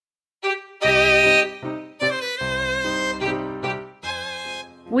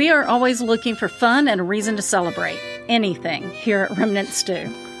We are always looking for fun and a reason to celebrate anything here at Remnant Stew.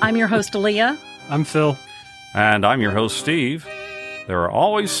 I'm your host, Aaliyah. I'm Phil. And I'm your host, Steve. There are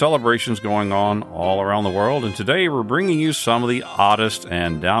always celebrations going on all around the world, and today we're bringing you some of the oddest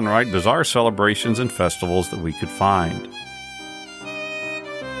and downright bizarre celebrations and festivals that we could find.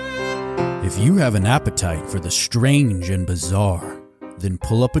 If you have an appetite for the strange and bizarre, then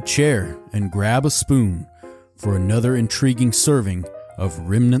pull up a chair and grab a spoon for another intriguing serving of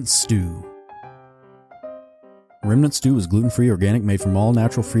Remnant Stew. Remnant Stew is gluten-free, organic, made from all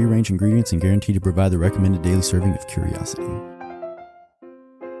natural, free-range ingredients, and guaranteed to provide the recommended daily serving of curiosity.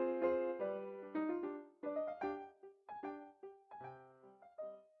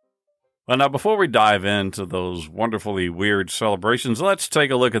 Well, now, before we dive into those wonderfully weird celebrations, let's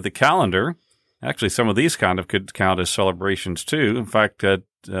take a look at the calendar. Actually, some of these kind of could count as celebrations, too. In fact,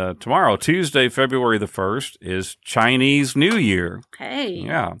 tomorrow, Tuesday, February the 1st, is Chinese New Year. Hey.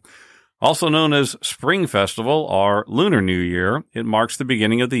 Yeah. Also known as Spring Festival or Lunar New Year, it marks the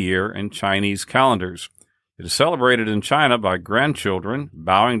beginning of the year in Chinese calendars. It is celebrated in China by grandchildren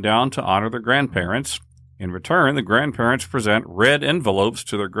bowing down to honor their grandparents. In return, the grandparents present red envelopes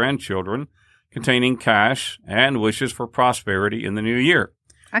to their grandchildren containing cash and wishes for prosperity in the new year.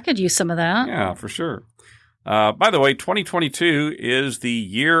 I could use some of that. Yeah, for sure. By the way, 2022 is the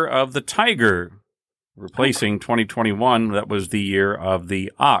year of the tiger, replacing 2021. That was the year of the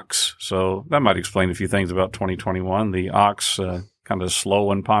ox. So that might explain a few things about 2021. The ox, kind of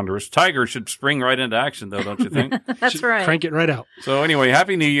slow and ponderous. Tiger should spring right into action, though, don't you think? That's right. Crank it right out. So anyway,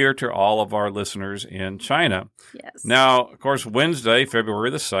 Happy New Year to all of our listeners in China. Yes. Now, of course, Wednesday, February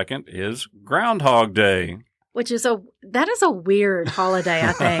the 2nd, is Groundhog Day. That is a weird holiday,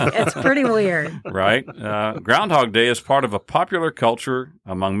 I think. It's pretty weird. Right. Groundhog Day is part of a popular culture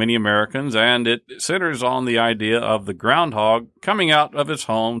among many Americans, and it centers on the idea of the groundhog coming out of its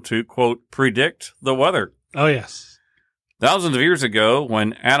home to, quote, predict the weather. Oh, yes. Thousands of years ago,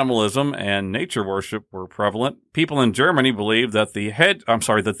 when animalism and nature worship were prevalent, people in Germany believed that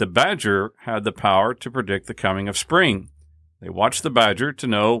the badger had the power to predict the coming of spring. They watched the badger to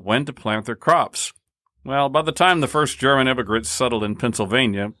know when to plant their crops. Well, by the time the first German immigrants settled in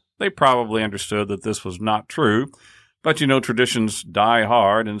Pennsylvania, they probably understood that this was not true. But, traditions die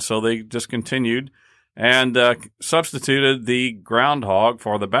hard, and so they just continued and substituted the groundhog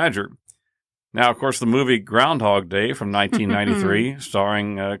for the badger. Now, of course, the movie Groundhog Day from 1993,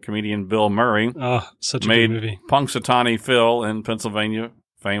 starring comedian Bill Murray, such a made good movie. Punxsutawney Phil in Pennsylvania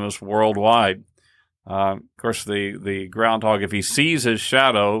famous worldwide. Of course, the groundhog, if he sees his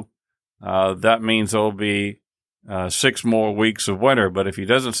shadow, that means there'll be 6 more weeks of winter. But if he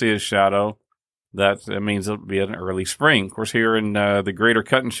doesn't see his shadow, that means it'll be an early spring. Of course, here in the greater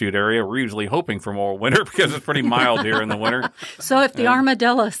cut and shoot area, we're usually hoping for more winter because it's pretty mild here in the winter. So if the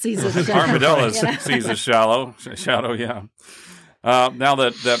armadillo sees his shadow. Sees his shadow, yeah. Now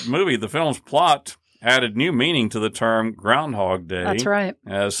that movie, the film's plot added new meaning to the term Groundhog Day. That's right.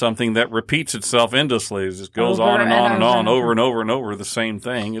 As something that repeats itself endlessly. It just goes Over on and on and on, and over and over and over, the same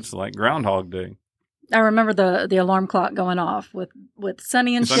thing. It's like Groundhog Day. I remember the alarm clock going off with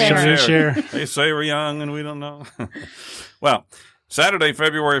Sonny and Sonny and Cher. Cher. They say we're young and we don't know. Well, Saturday,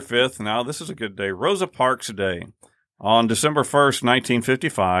 February 5th. Now, this is a good day. Rosa Parks Day. On December 1st,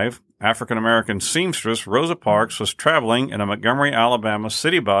 1955, African-American seamstress Rosa Parks was traveling in a Montgomery, Alabama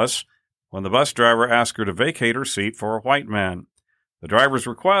city bus when the bus driver asked her to vacate her seat for a white man. The driver's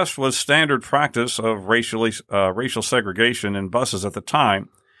request was standard practice of racial segregation in buses at the time.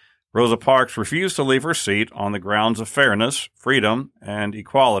 Rosa Parks refused to leave her seat on the grounds of fairness, freedom, and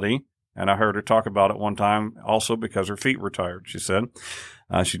equality. And I heard her talk about it one time also because her feet were tired, she said.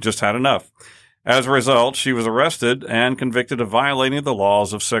 She just had enough. As a result, she was arrested and convicted of violating the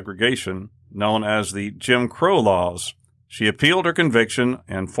laws of segregation, known as the Jim Crow laws. She appealed her conviction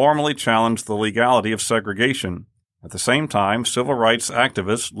and formally challenged the legality of segregation. At the same time, civil rights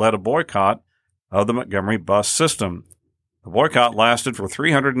activists led a boycott of the Montgomery bus system. The boycott lasted for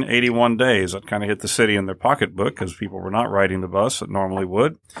 381 days. That kind of hit the city in their pocketbook because people were not riding the bus that normally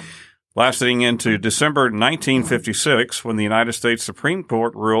would. Lasting into December 1956, when the United States Supreme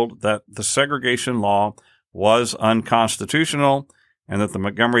Court ruled that the segregation law was unconstitutional and that the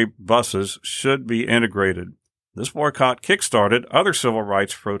Montgomery buses should be integrated. This boycott kickstarted other civil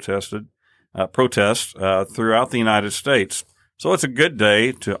rights protests throughout the United States. So it's a good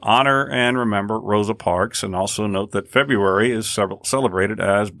day to honor and remember Rosa Parks, and also note that February is celebrated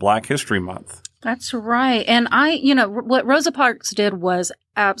as Black History Month. That's right. And what Rosa Parks did was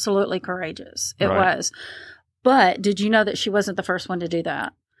absolutely courageous. It was. But did you know that she wasn't the first one to do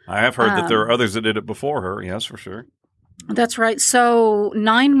that? I have heard that there are others that did it before her. Yes, for sure. That's right. So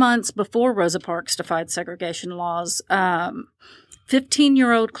 9 months before Rosa Parks defied segregation laws,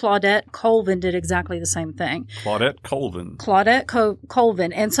 15-year-old Claudette Colvin did exactly the same thing. Claudette Colvin.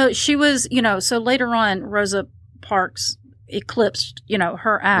 Colvin. And so she was, so later on, Rosa Parks eclipsed,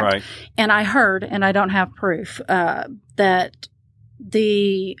 her act. Right. And I heard, and I don't have proof, that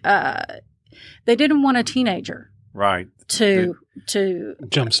they didn't want a teenager. Right. To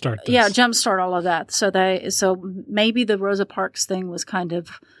jumpstart this. Yeah, jumpstart all of that. So maybe the Rosa Parks thing was kind of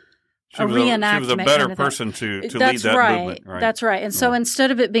a reenactment. She was a better person to lead that movement. Right. That's right. And so instead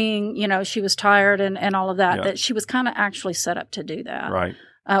of it being, she was tired and all of that, that she was kind of actually set up to do that. Right.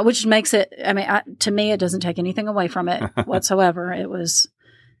 Which makes it, to me, it doesn't take anything away from it whatsoever. It was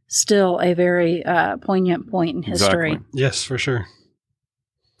still a very poignant point in history. Exactly. Yes, for sure.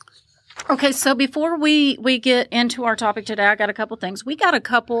 Okay, so before we get into our topic today, I got a couple things. We got a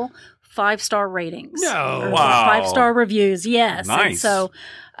couple 5-star ratings. No. Wow. 5-star reviews, yes. Nice. And so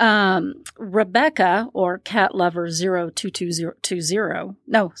Rebecca, or Cat Lover 02220,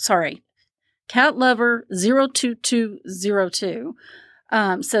 no, sorry, Cat Lover 02202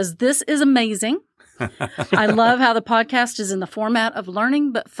 says, "This is amazing. I love how the podcast is in the format of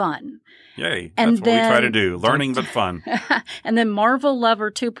learning but fun." Yay. And That's what we try to do. Learning but fun. And then Marvel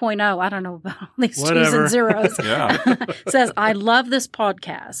Lover 2.0, I don't know about all these Whatever. 2s and zeros, Yeah. says, "I love this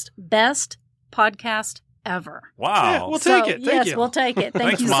podcast. Best podcast ever." Wow. Yeah, we'll take it. Thank yes, you. we'll take it.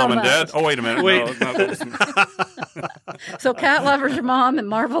 Thank Thanks, you Mom so and much. Dad. Oh, wait a minute. Wait. No. So Cat Lover's your mom and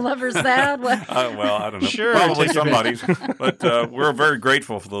Marvel Lover's dad? What? Well, I don't know. Sure, Probably take your pick. somebody's. But we're very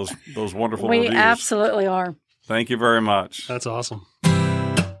grateful for those wonderful We reviews. absolutely are. Thank you very much. That's awesome.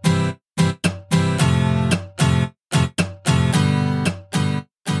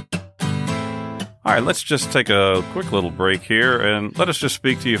 All right, let's just take a quick little break here and let us just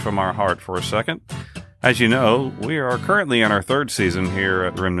speak to you from our heart for a second. As you know, we are currently in our 3rd season here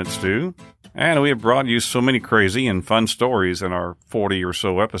at Remnant Stew, and we have brought you so many crazy and fun stories in our 40 or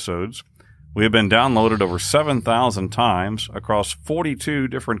so episodes. We have been downloaded over 7,000 times across 42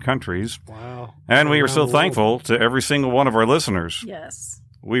 different countries, Wow. and we are so Around the world. thankful to every single one of our listeners. Yes.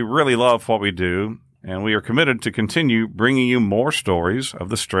 We really love what we do, and we are committed to continue bringing you more stories of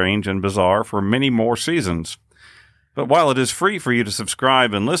the strange and bizarre for many more seasons. But while it is free for you to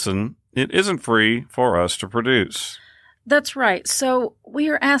subscribe and listen, it isn't free for us to produce. That's right. So we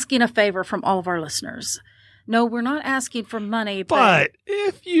are asking a favor from all of our listeners. No, we're not asking for money, But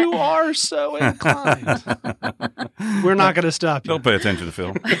if you are so inclined, we're not going to stop you. Don't pay attention to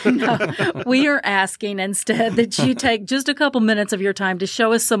Phil. no, we are asking instead that you take just a couple minutes of your time to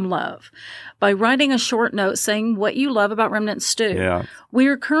show us some love by writing a short note saying what you love about Remnant Stew. Yeah. We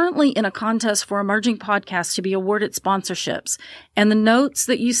are currently in a contest for emerging podcasts to be awarded sponsorships, and the notes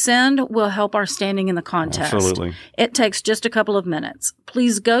that you send will help our standing in the contest. Absolutely. It takes just a couple of minutes.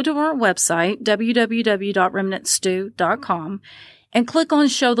 Please go to our website, www.remnantstew.com, and click on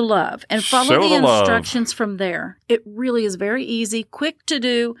Show the Love and follow Show the the love. instructions from there. It really is very easy, quick to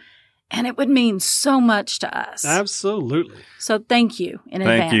do, and it would mean so much to us. Absolutely. So thank you in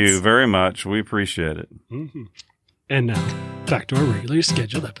advance. Thank you very much. We appreciate it. Mm-hmm. And now, back to our regularly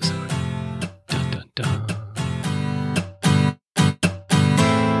scheduled episode. Dun, dun, dun.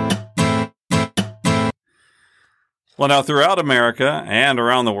 Well, now, throughout America and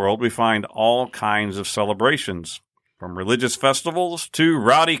around the world, we find all kinds of celebrations. From religious festivals to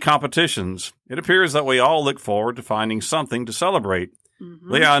rowdy competitions, it appears that we all look forward to finding something to celebrate. Mhm.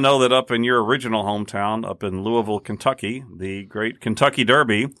 Leah, I know that up in your original hometown, up in Louisville, Kentucky, the Great Kentucky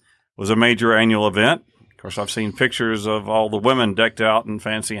Derby was a major annual event. Of course, I've seen pictures of all the women decked out in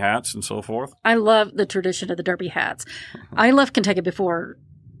fancy hats and so forth. I love the tradition of the derby hats. I left Kentucky before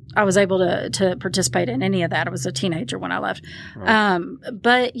I was able to participate in any of that. I was a teenager when I left. Right.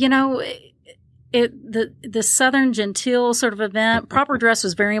 But, you know, the Southern genteel sort of event, proper dress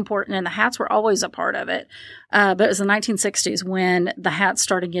was very important, and the hats were always a part of it. But it was the 1960s when the hats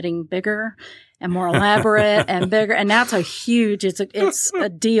started getting bigger and more elaborate and bigger. And now it's it's a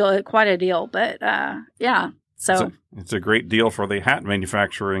deal, quite a deal. But, yeah. So It's a great deal for the hat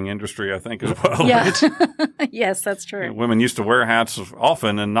manufacturing industry, I think, as well. yeah. Yes, that's true. Women used to wear hats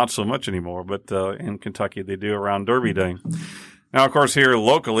often and not so much anymore, but in Kentucky they do around Derby Day. Now, of course, here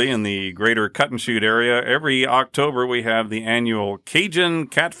locally in the greater Cut and Shoot area, every October we have the annual Cajun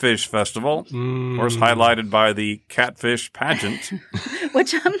Catfish Festival, of course, highlighted by the Catfish Pageant.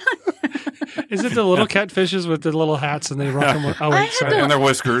 Which I'm not. Is it the little catfishes with the little hats and they rock them? Oh, I wait, had sorry. to- And their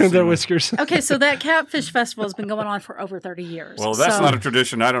whiskers. Their whiskers. Okay, so that catfish festival has been going on for over 30 years. Well, that's So- not a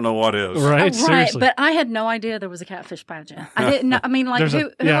tradition. I don't know what is. Right, Right, seriously. but I had no idea there was a catfish pageant. I didn't know. I mean, like, There's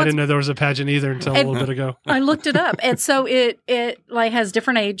who I wants- didn't know there was a pageant either until a And- little bit ago. I looked it up, and so it like has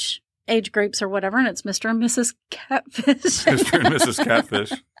different age groups or whatever, and it's Mr. and Mrs. Catfish. Mr. and Mrs.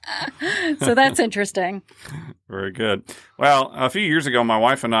 Catfish. So that's interesting. Very good. Well, a few years ago, my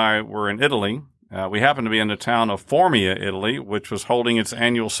wife and I were in Italy. We happened to be in the town of Formia, Italy, which was holding its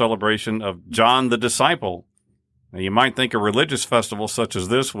annual celebration of John the Disciple. Now, you might think a religious festival such as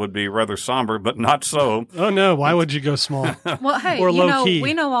this would be rather somber, but not so. Oh, no. Why would you go small? Well, hey, Or you know, low-key.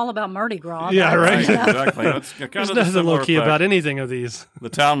 we know all about Mardi Gras. Yeah, right. Exactly. That's kind There's of the nothing similar low-key effect. about anything of these. The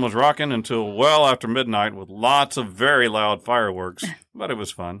town was rocking until well after midnight with lots of very loud fireworks, but it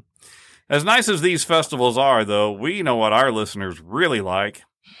was fun. As nice as these festivals are, though, we know what our listeners really like.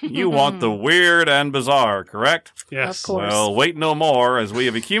 You want the weird and bizarre, correct? Yes. Of course. Well, wait no more, as we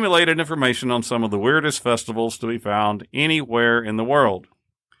have accumulated information on some of the weirdest festivals to be found anywhere in the world.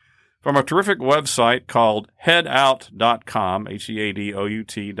 From a terrific website called headout.com,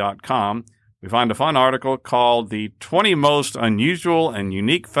 HEADOUT.com, we find a fun article called The 20 Most Unusual and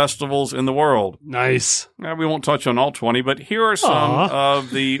Unique Festivals in the World. Nice. Now, we won't touch on all 20, but here are some Aw.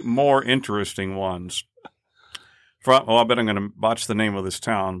 of the more interesting ones. I bet I'm going to botch the name of this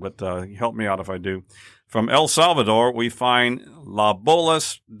town, but help me out if I do. From El Salvador, we find La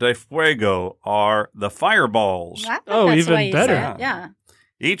Bolas de Fuego, or the Fireballs. I think Oh, that's even the way you better. say it. Yeah.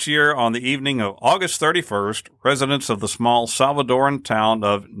 Each year on the evening of August 31st, residents of the small Salvadoran town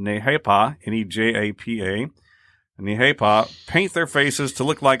of Nejapa, Nejapa, Nejapa, paint their faces to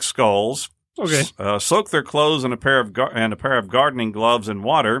look like skulls, Okay. soak their clothes in a pair of gardening gloves in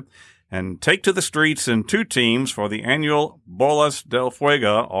water, and take to the streets in two teams for the annual Bolas del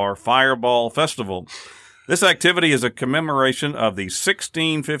Fuego, or Fireball Festival. This activity is a commemoration of the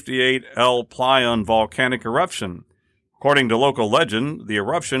 1658 El Playón volcanic eruption. According to local legend, the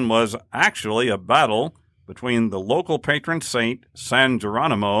eruption was actually a battle between the local patron saint, San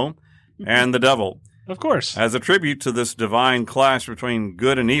Geronimo, and the devil. Of course. As a tribute to this divine clash between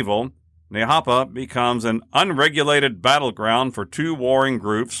good and evil, Nejapa becomes an unregulated battleground for two warring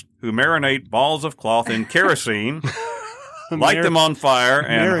groups who marinate balls of cloth in kerosene, light them on fire,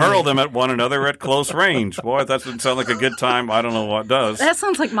 and Marinate. hurl them at one another at close range. Boy, that doesn't sound like a good time. I don't know what does. That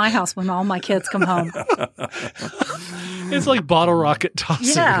sounds like my house when all my kids come home. It's like bottle rocket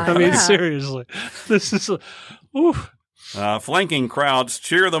tossing. Yeah, I mean, yeah. seriously. This is, ooh, Flanking crowds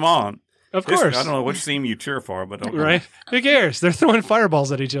cheer them on. of course. I don't know which team you cheer for, but okay. Right? Who cares? They're throwing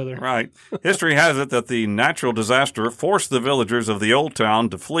fireballs at each other. Right. History has it that the natural disaster forced the villagers of the old town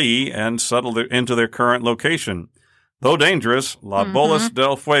to flee and settle into their current location. Though dangerous, La Bolas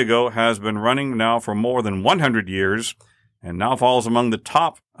del Fuego has been running now for more than 100 years and now falls among the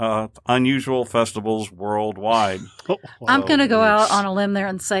top unusual festivals worldwide. Oh, I'm wow. going to go out on a limb there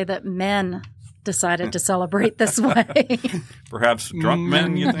and say that men decided to celebrate this way. Perhaps drunk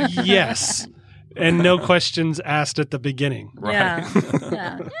men, you think? Yes. And no questions asked at the beginning. Right. Yeah.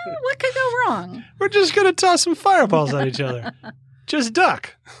 Yeah. What could go wrong? We're just going to toss some fireballs at each other. Just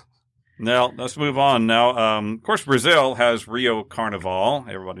duck. Now, let's move on. Now, of course, Brazil has Rio Carnival.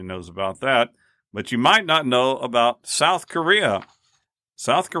 Everybody knows about that. But you might not know about South Korea.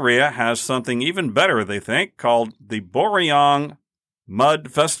 South Korea has something even better, they think, called the Boryong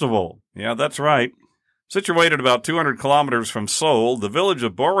Mud Festival. Yeah, that's right. Situated about 200 kilometers from Seoul, the village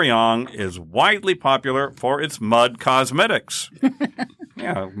of Boryong is widely popular for its mud cosmetics.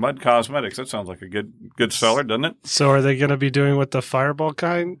 Yeah, mud cosmetics. That sounds like a good seller, doesn't it? So are they going to be doing what the fireball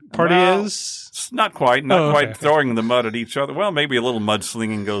kind party Well, is? It's not quite Oh, okay. throwing the mud at each other. Well, maybe a little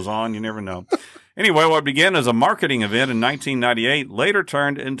mudslinging goes on. You never know. Anyway, what began as a marketing event in 1998 later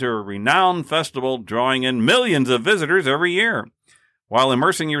turned into a renowned festival drawing in millions of visitors every year. While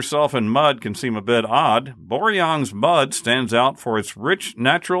immersing yourself in mud can seem a bit odd, Boryong's mud stands out for its rich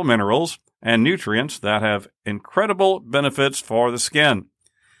natural minerals and nutrients that have incredible benefits for the skin.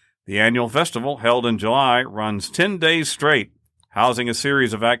 The annual festival, held in July, runs 10 days straight, housing a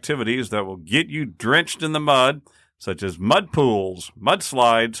series of activities that will get you drenched in the mud, such as mud pools, mud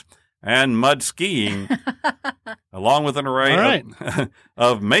slides, and mud skiing, along with an array All right.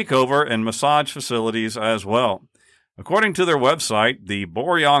 of makeover and massage facilities as well. According to their website, the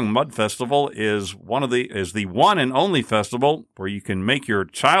Boryong Mud Festival is the one and only festival where you can make your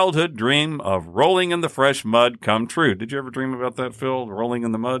childhood dream of rolling in the fresh mud come true. Did you ever dream about that, Phil? Rolling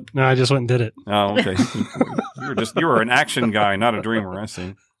in the mud? No, I just went and did it. Oh, okay. you were an action guy, not a dreamer, I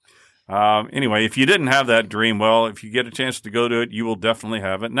see. Anyway, if you didn't have that dream, well, if you get a chance to go to it, you will definitely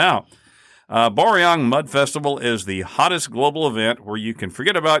have it now. Boryong Mud Festival is the hottest global event where you can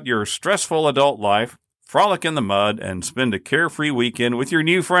forget about your stressful adult life, frolic in the mud, and spend a carefree weekend with your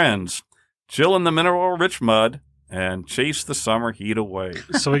new friends. Chill in the mineral-rich mud and chase the summer heat away.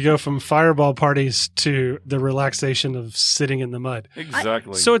 So we go from fireball parties to the relaxation of sitting in the mud.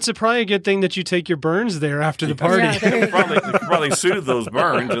 Exactly. So it's probably a good thing that you take your burns there after the party. Yeah, there you go. You could probably soothe those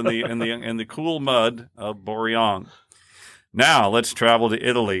burns in the cool mud of Boryong. Now let's travel to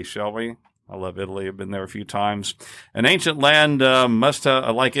Italy, shall we? I love Italy. I've been there a few times. An ancient land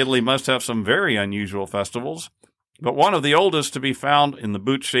like Italy must have some very unusual festivals. But one of the oldest to be found in the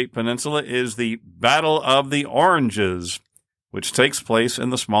boot-shaped peninsula is the Battle of the Oranges, which takes place in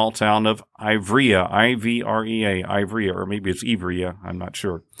the small town of Ivrea, I-V-R-E-A, Ivrea, or maybe it's Ivrea, I'm not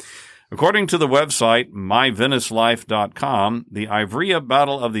sure. According to the website myvenice.life.com, the Ivrea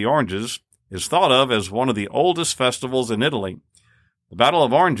Battle of the Oranges is thought of as one of the oldest festivals in Italy. The Battle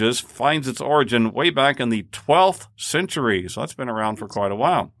of Oranges finds its origin way back in the 12th century, so that's been around for quite a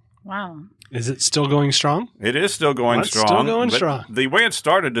while. Wow. Is it still going strong? It is still going It's strong. still going but strong. The way it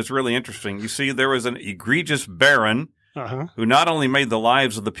started is really interesting. You see, there was an egregious baron Uh-huh. who not only made the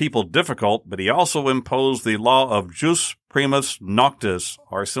lives of the people difficult, but he also imposed the law of jus primus noctis,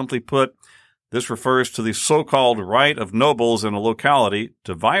 or simply put, this refers to the so-called right of nobles in a locality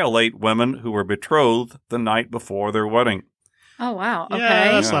to violate women who were betrothed the night before their wedding. Oh, wow. Okay.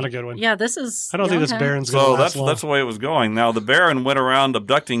 Yeah, that's Yeah. not a good one. Yeah, this is. I don't think this okay. baron's going to So last long. that's the way it was going. Now, the baron went around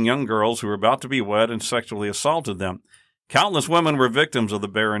abducting young girls who were about to be wed and sexually assaulted them. Countless women were victims of the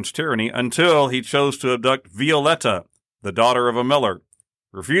baron's tyranny until he chose to abduct Violetta, the daughter of a miller.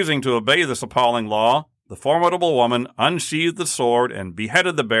 Refusing to obey this appalling law, the formidable woman unsheathed the sword and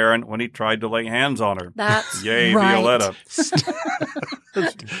beheaded the baron when he tried to lay hands on her. That's Yay, right. Violetta.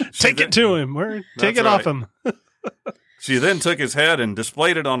 Take it to him. Take it off him. She then took his head and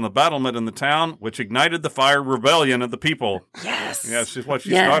displayed it on the battlement in the town, which ignited the fire rebellion of the people. Yes. Yes, it's what she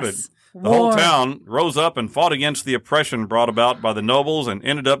Yes. started. The whole War. town rose up and fought against the oppression brought about by the nobles and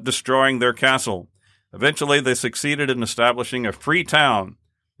ended up destroying their castle. Eventually, they succeeded in establishing a free town.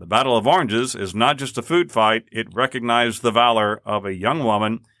 The Battle of Oranges is not just a food fight. It recognized the valor of a young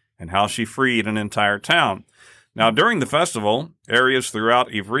woman and how she freed an entire town. Now, during the festival, areas throughout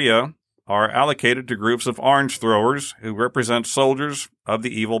Ivrea are allocated to groups of orange throwers who represent soldiers of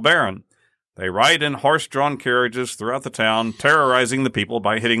the evil baron. They ride in horse-drawn carriages throughout the town, terrorizing the people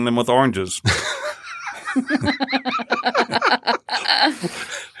by hitting them with oranges.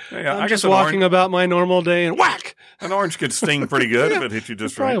 Yeah, I'm just walking about my normal day and whack! An orange could sting pretty good if it hit you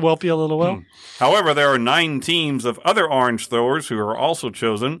just Probably right. whelp you a little well. However, there are 9 teams of other orange throwers who are also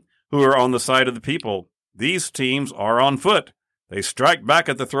chosen, who are on the side of the people. These teams are on foot. They strike back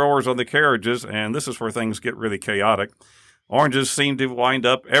at the throwers on the carriages, and this is where things get really chaotic. Oranges seem to wind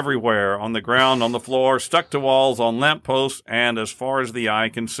up everywhere, on the ground, on the floor, stuck to walls, on lampposts, and as far as the eye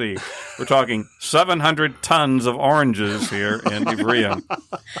can see. We're talking 700 tons of oranges here in Ivrea.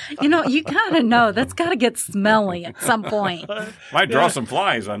 You know, you gotta know that's gotta get smelly at some point. Might draw Yeah. some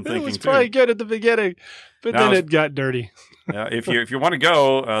flies, I'm It thinking, was too. probably good at the beginning, but Now then it's- it got dirty. If you want to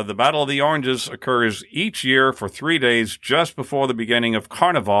go, the Battle of the Oranges occurs each year for 3 days just before the beginning of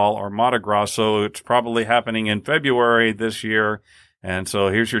Carnival or Mardi Gras. So it's probably happening in February this year. And so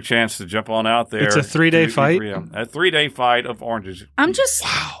here's your chance to jump on out there. It's a 3-day to fight? Ivrea. A 3-day fight of oranges. I'm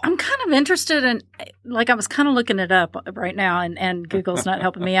kind of interested in, like, I was kind of looking it up right now, and Google's not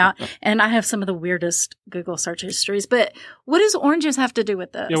helping me out. And I have some of the weirdest Google search histories. But what does oranges have to do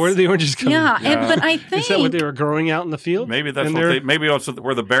with this? Yeah, where did the oranges come Yeah, from? Yeah. but I think Is that what they were growing out in the field? Maybe that's And what they're- they, maybe that's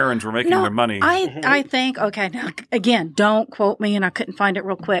where the barons were making no, their money. I think, okay, now, again, don't quote me, and I couldn't find it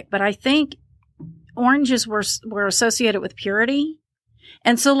real quick, but I think oranges were associated with purity.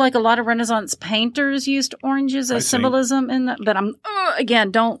 And so, like, a lot of Renaissance painters used oranges I as see. symbolism in that. But I'm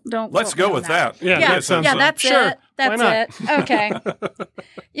again, don't. Let's quote go me on with that. Yeah, Yeah, that sounds yeah, fun. that's Sure, it. why That's not? it.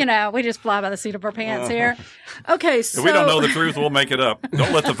 Okay. We just fly by the seat of our pants here. Okay, so If we don't know the truth, we'll make it up.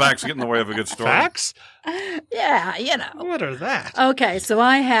 Don't let the facts get in the way of a good story. Facts? yeah, What are that? Okay, so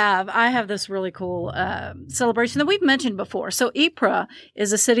I have this really cool celebration that we've mentioned before. So Ypres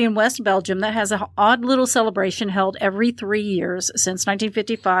is a city in West Belgium that has an odd little celebration held every 3 years since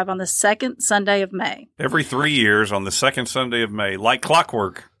 1955 on the second Sunday of May. Every 3 years on the second Sunday of May, like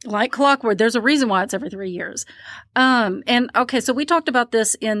clockwork. Like clockwork. There's a reason why it's every 3 years. And okay, so we talked about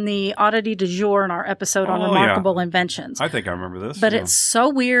this in the oddity du jour in our episode on Oh, remarkable inventions. I think I remember this. But Yeah, it's so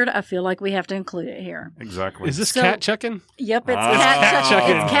weird, I feel like we have to include it here. exactly. Is this So- cat chucking? Yep, it's Ah, cat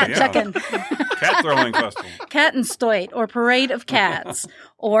chucking. It's cat yeah. chucking. Cat throwing festival? Kattenstoit, or Parade of Cats,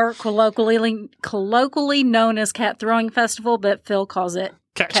 or colloquially known as Cat Throwing Festival, but Phil calls it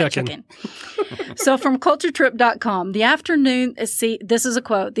Cat checking. checking. So from culturetrip.com, the afternoon, this is a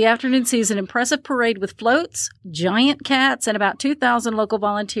quote, the afternoon sees an impressive parade with floats, giant cats, and about 2,000 local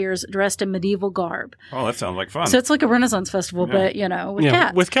volunteers dressed in medieval garb. Oh, that sounds like fun. So it's like a Renaissance festival, Yeah. but, with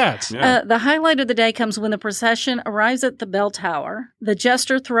cats. With cats. Yeah. The highlight of the day comes when the procession arrives at the bell tower. The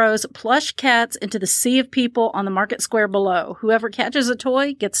jester throws plush cats into the sea of people on the market square below. Whoever catches a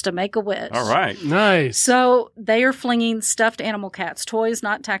toy gets to make a wish. All right. Nice. So they are flinging stuffed animal cats, toys,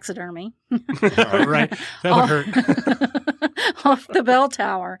 not taxidermy, Right. That would hurt. off the bell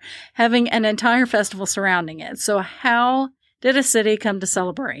tower, having an entire festival surrounding it. So how did a city come to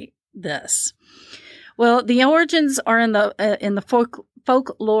celebrate this? Well, the origins are in the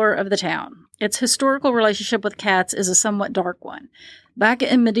folklore of the town. Its historical relationship with cats is a somewhat dark one. Back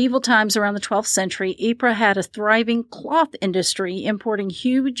in medieval times around the 12th century, Ypres had a thriving cloth industry, importing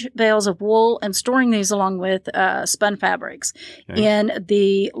huge bales of wool and storing these along with spun fabrics in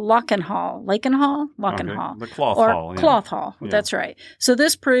the Lakenhall. The cloth or hall. Yeah. Cloth hall. Yeah. That's right. So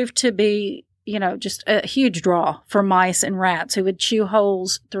this proved to be, just a huge draw for mice and rats who would chew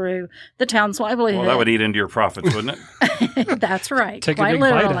holes through the town's livelihood. Well, that would eat into your profits, wouldn't it? That's right. Take quite a big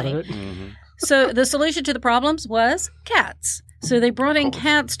bite out literally. of it. Mm-hmm. So the solution to the problems was cats. So they brought in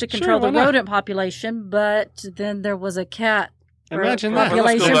cats to control why the not? rodent population, but then there was a cat Imagine that. Well,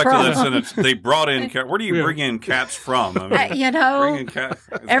 let's go population back to that problem. sentence. They brought in cats. Where do you Yeah. bring in cats from? I mean, bring in cats.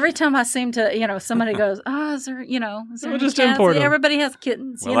 Every time I seem to, somebody goes, is there, is there We'll any just cats? import 'em. Everybody has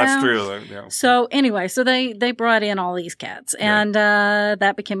kittens, Well, that's true. Yeah. So anyway, they brought in all these cats, and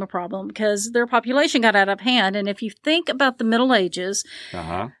that became a problem because their population got out of hand. And if you think about the Middle Ages,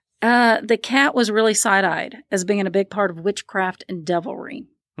 Uh-huh. the cat was really side-eyed as being a big part of witchcraft and devilry.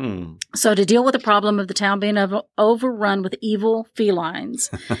 So to deal with the problem of the town being overrun with evil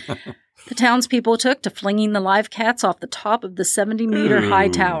felines, the townspeople took to flinging the live cats off the top of the 70-meter high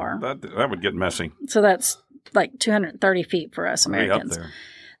tower. That would get messy. So that's like 230 feet for us Way Americans. up there.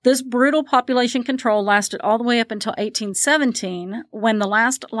 This brutal population control lasted all the way up until 1817, when the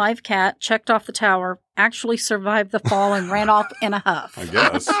last live cat checked off the tower actually survived the fall and ran off in a huff. I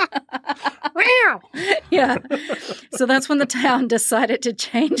guess. Yeah. So that's when the town decided to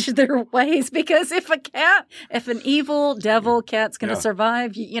change their ways, because if an evil devil cat's going to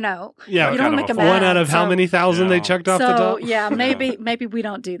survive, you don't make a one out of how many thousand they checked off the top? Yeah, maybe we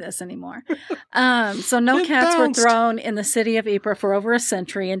don't do this anymore. So no cats were thrown in the city of Ypres for over a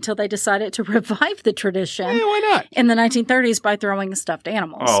century until they decided to revive the tradition. Yeah, why not? In the 1930s by throwing stuffed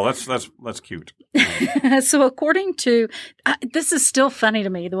animals. Oh, that's cute. So according to, this is still funny to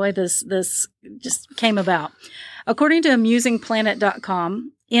me, the way this just came about. According to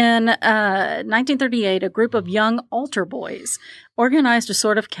amusingplanet.com, in 1938, a group of young altar boys organized a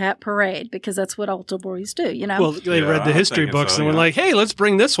sort of cat parade, because that's what altar boys do, Well, they read the I'm history thinking books so, and were yeah. like, hey, let's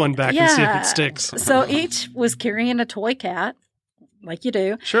bring this one back and see if it sticks. So each was carrying a toy cat, like you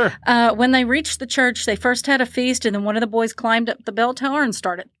do. Sure. When they reached the church, they first had a feast, and then one of the boys climbed up the bell tower and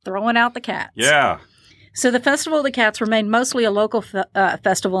started throwing out the cats. Yeah. So the Festival of the Cats remained mostly a local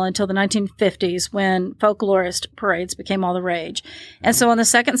festival until the 1950s, when folklorist parades became all the rage. And so on the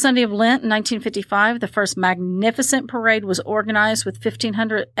second Sunday of Lent in 1955, the first magnificent parade was organized with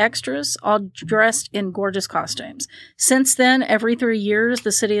 1,500 extras, all dressed in gorgeous costumes. Since then, every 3 years,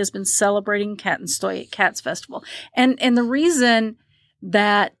 the city has been celebrating Cats Festival. And the reason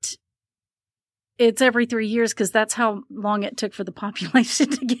that it's every 3 years, because that's how long it took for the population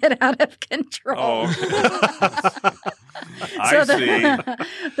to get out of control. Oh. I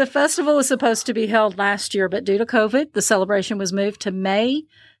see. The festival was supposed to be held last year, but due to COVID, the celebration was moved to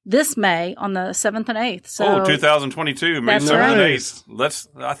this May on the 7th and 8th. So 2022, May That's 7th and right.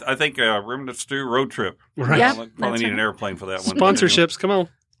 8th. I think Remnant Stew road trip. Right. Yep, Probably that's need right. an airplane for that one. Sponsorships, come on.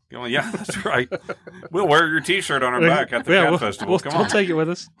 Yeah, that's right. We'll wear your T-shirt on our back at the Cat Festival. Come We'll on. take it with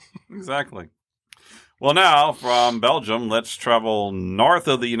us. Exactly. Well, now from Belgium, let's travel north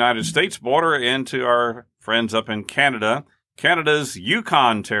of the United States border into our friends up in Canada, Canada's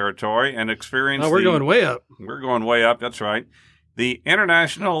Yukon territory, and experience. Oh, we're going way up. We're going way up. That's right. The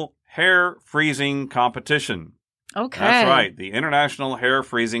International Hair Freezing Competition. Okay. That's right. The International Hair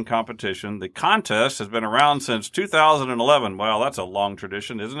Freezing Competition. The contest has been around since 2011. Well, that's a long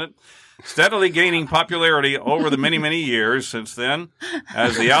tradition, isn't it? Steadily gaining popularity over the many, many years since then,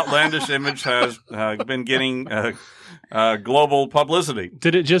 as the outlandish image has been getting global publicity.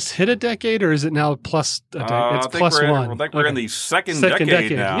 Did it just hit a decade, or is it now plus a decade? I It's think plus we're one. I think we're in the second Second decade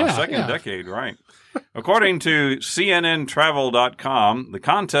decade. now. Yeah, Second yeah. decade, right. According to CNNTravel.com, the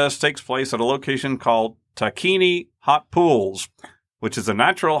contest takes place at a location called Takini Hot Pools, which is a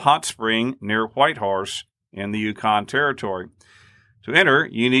natural hot spring near Whitehorse in the Yukon Territory. To enter,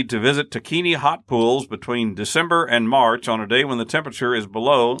 you need to visit Takini hot pools between December and March on a day when the temperature is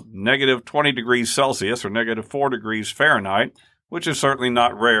below negative 20 degrees Celsius or negative 4 degrees Fahrenheit, which is certainly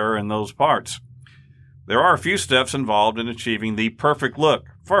not rare in those parts. There are a few steps involved in achieving the perfect look.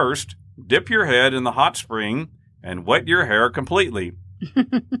 First, dip your head in the hot spring and wet your hair completely.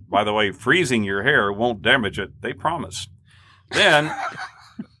 By the way, freezing your hair won't damage it, they promise. Then,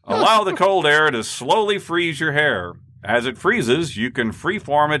 allow the cold air to slowly freeze your hair. As it freezes, you can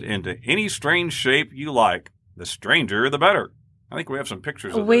freeform it into any strange shape you like. The stranger, the better. I think we have some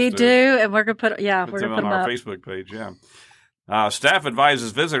pictures of We this, do, and we're going to put, we're them going to put on them our up. Facebook page, yeah. Staff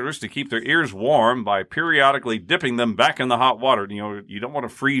advises visitors to keep their ears warm by periodically dipping them back in the hot water. You know, you don't want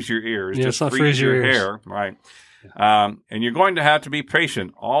to freeze your ears. Yeah, just it's not freeze your ears. hair. Right. And you're going to have to be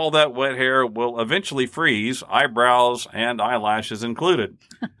patient. All that wet hair will eventually freeze, eyebrows and eyelashes included.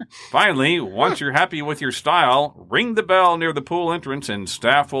 Finally, once you're happy with your style, ring the bell near the pool entrance and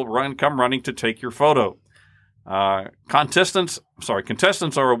staff will come running to take your photo. Contestants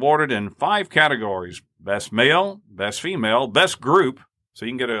are awarded in 5 categories: best male, best female, best group. So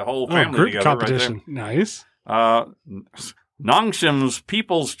you can get a whole family group together competition. Nice. right there. Nongsham's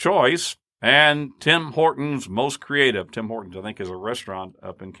People's Choice and Tim Hortons Most Creative. Tim Hortons, I think, is a restaurant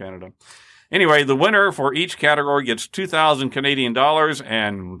up in Canada. Anyway, the winner for each category gets 2,000 Canadian dollars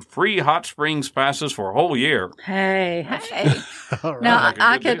and free hot springs passes for a whole year. Hey. All right. Now, Like a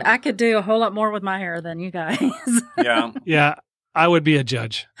I good deal. could do a whole lot more with my hair than you guys. Yeah, Yeah, I would be a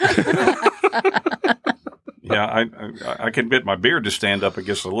judge. yeah. I can get my beard to stand up, I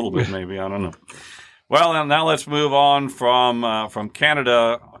guess, a little bit, maybe. I don't know. Well, now let's move on from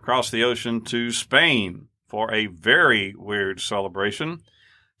Canada across the ocean to Spain for a very weird celebration.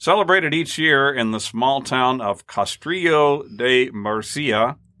 Celebrated each year in the small town of Castrillo de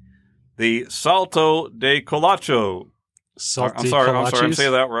Murcia, the Salto de Colacho. Salty I'm sorry, I'm kolaches.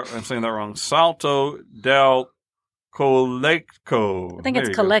 saying that wrong. Salto del Coleco. I think There it's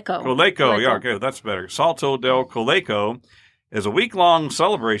you go. Coleco. Coleco, yeah, okay, that's better. Salto del Coleco is a week-long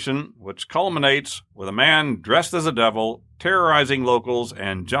celebration which culminates with a man dressed as a devil, terrorizing locals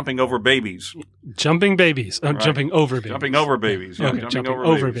and jumping over babies. Jumping babies. Right. Jumping over babies. Jumping over babies. Yeah, Okay, jumping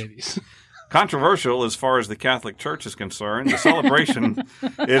over babies. Controversial as far as the Catholic Church is concerned, the celebration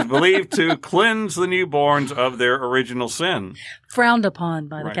is believed to cleanse the newborns of their original sin. Frowned upon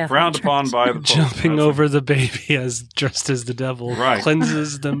by the Right. Catholic Frowned Church. upon by the Pope. Jumping That's over the baby as dressed as the devil Right.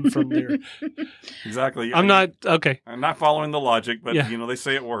 cleanses them from their. Exactly. I'm not okay. I'm not following the logic, but Yeah. they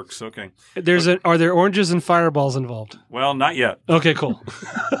say it works. Okay. Are there oranges and fireballs involved? Well, not yet. Okay, cool.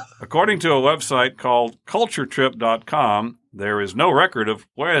 According to a website called culturetrip.com, there is no record of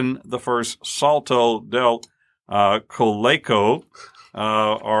when the first Salto del Coleco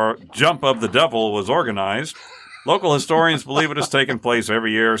or Jump of the Devil was organized. Local historians believe it has taken place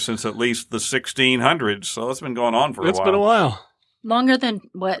every year since at least the 1600s, so it's been going on for a It's while. been a while. Longer than,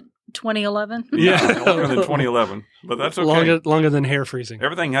 2011? Yeah. Longer than 2011, but that's okay. Longer than hair freezing.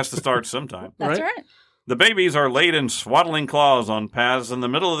 Everything has to start sometime. That's Right? right. The babies are laid in swaddling cloths on paths in the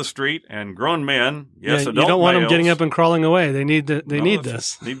middle of the street, and grown men, yes, Yeah, adult you don't want males, them getting up and crawling away. They need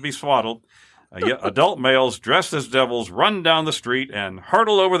this. Need to be swaddled. Yet adult males dressed as devils run down the street and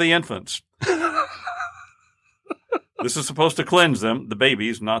hurtle over the infants. This is supposed to cleanse them, the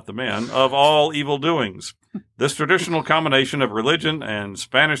babies, not the men, of all evil doings. This traditional combination of religion and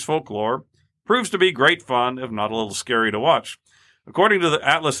Spanish folklore proves to be great fun, if not a little scary to watch. According to the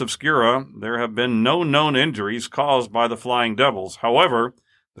Atlas Obscura, there have been no known injuries caused by the flying devils. However,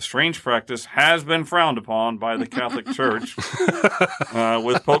 the strange practice has been frowned upon by the Catholic Church,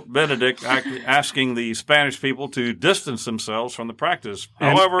 with Pope Benedict asking the Spanish people to distance themselves from the practice.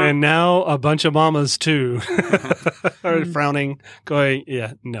 However, and now a bunch of mamas too are frowning, going,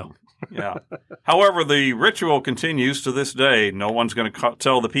 "Yeah, no." yeah. However, the ritual continues to this day. No one's going to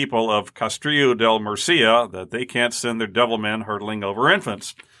tell the people of Castrillo del Murcia that they can't send their devil men hurtling over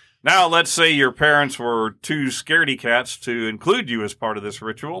infants. Now, let's say your parents were too scaredy cats to include you as part of this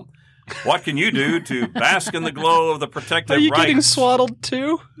ritual. What can you do to bask in the glow of the protective Are you getting rights swaddled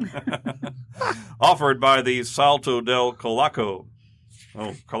too? offered by the Salto del Colaco?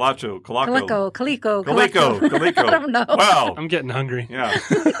 Oh, Colacho, Colaco. Calico. I don't know. Wow. I'm getting hungry. Yeah.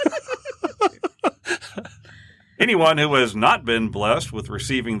 Anyone who has not been blessed with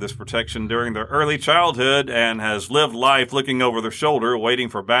receiving this protection during their early childhood and has lived life looking over their shoulder, waiting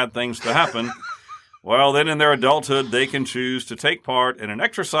for bad things to happen, well, then in their adulthood, they can choose to take part in an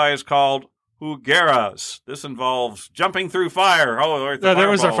exercise called Hogueras. This involves jumping through fire. Oh, there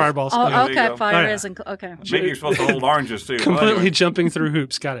was our fireballs. Oh, there you okay. go. Fire Oh, yeah. isn't okay. Maybe you're supposed to hold oranges, too. Completely Well, anyway. jumping through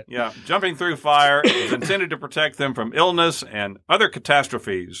hoops. Got it. Yeah, jumping through fire is intended to protect them from illness and other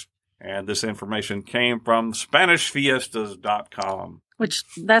catastrophes. And this information came from SpanishFiestas.com. Which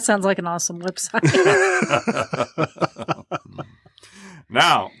that sounds like an awesome website.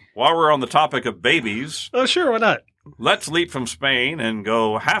 Now, while we're on the topic of babies, Oh, sure. Why not? let's leap from Spain and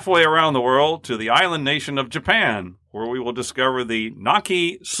go halfway around the world to the island nation of Japan, where we will discover the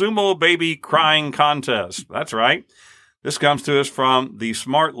Naki Sumo Baby Crying Contest. That's right. This comes to us from the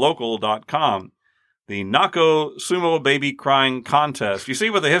smartlocal.com. The Nako Sumo Baby Crying Contest. You see,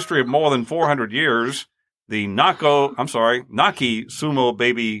 with a history of more than 400 years, the Naki Sumo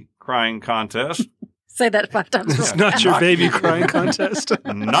Baby Crying Contest. Say that 5 times. It's not your baby crying contest.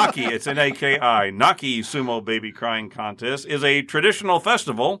 Naki, it's N-A-K-I, Naki Sumo Baby Crying Contest is a traditional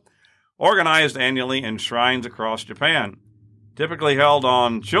festival organized annually in shrines across Japan. Typically held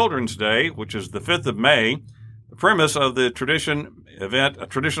on Children's Day, which is the 5th of May, the premise of the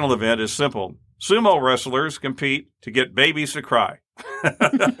traditional event is simple. Sumo wrestlers compete to get babies to cry.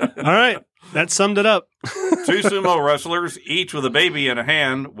 All right. That summed it up. 2 sumo wrestlers, each with a baby in a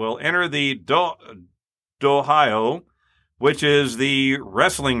hand, will enter the dohyo, which is the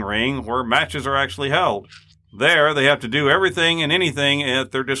wrestling ring where matches are actually held. There, they have to do everything and anything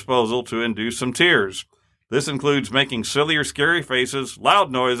at their disposal to induce some tears. This includes making silly or scary faces,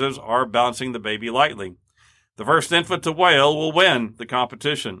 loud noises, or bouncing the baby lightly. The first infant to wail will win the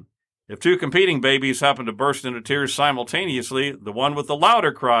competition. If 2 competing babies happen to burst into tears simultaneously, the one with the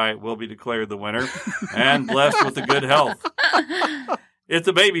louder cry will be declared the winner and blessed with the good health. If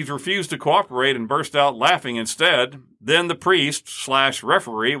the babies refuse to cooperate and burst out laughing instead, then the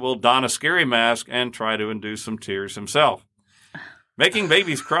priest/referee will don a scary mask and try to induce some tears himself. Making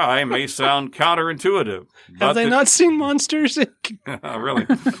babies cry may sound counterintuitive. Have they not seen Monsters, Inc.? Really?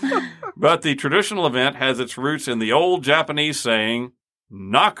 But the traditional event has its roots in the old Japanese saying,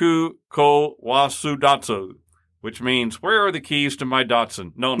 Naku ko wasudatsu, which means, where are the keys to my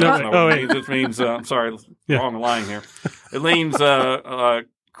Datsun? No, that's not what it means. It means, I'm sorry, wrong line here. It means,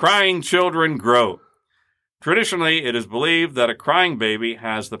 crying children grow. Traditionally, it is believed that a crying baby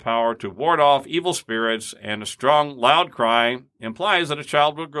has the power to ward off evil spirits, and a strong, loud cry implies that a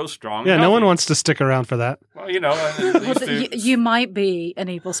child will grow strong. Yeah, and no one healthy. wants to stick around for that. Well, you know, You might be an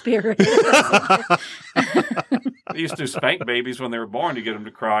evil spirit. they used to spank babies when they were born to get them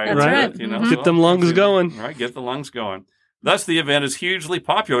to cry. That's right. You know, Mhm. Get them lungs going. Right, get the lungs going. Thus, the event is hugely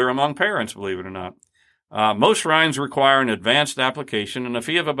popular among parents, believe it or not. Most shrines require an advanced application and a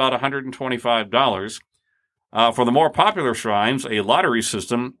fee of about $125. For the more popular shrines, a lottery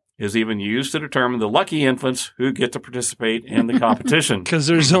system is even used to determine the lucky infants who get to participate in the competition. Because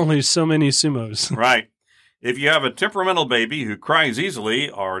there's only so many sumos. Right. If you have a temperamental baby who cries easily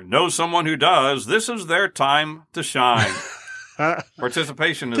or know someone who does, this is their time to shine.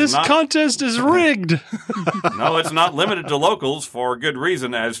 Participation is This not... contest is rigged. No, it's not limited to locals for good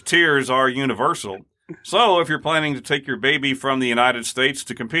reason, as tears are universal. So if you're planning to take your baby from the United States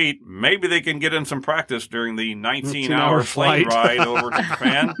to compete, maybe they can get in some practice during the 19-hour plane flight. ride over to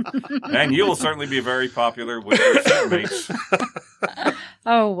Japan, and you will certainly be very popular with your seatmates.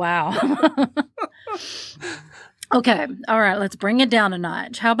 Oh, wow. Okay. All right. Let's bring it down a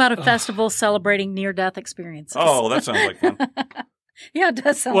notch. How about a festival celebrating near-death experiences? Oh, that sounds like fun. Yeah, it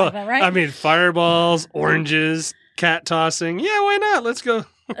does sound like that, right? I mean, fireballs, oranges, cat tossing. Yeah, why not? Let's go.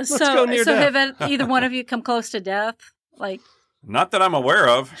 Let's go near death. Have either one of you come close to death? Like, Not that I'm aware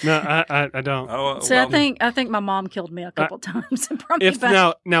of. No, I don't. Oh, so well, I think my mom killed me a couple times and brought me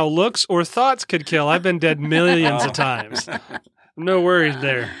back. Now looks or thoughts could kill, I've been dead millions of times. No worries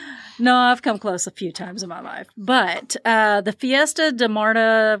there. No, I've come close a few times in my life. But the Fiesta de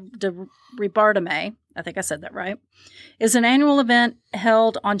Marta de Ribartame, I think I said that right, is an annual event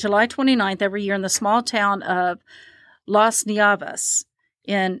held on July 29th every year in the small town of Las Nieves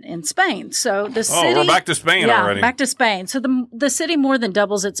in Spain. So the city... we're back to Spain already. Yeah, back to Spain. So the city more than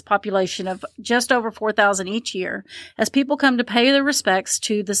doubles its population of just over 4,000 each year as people come to pay their respects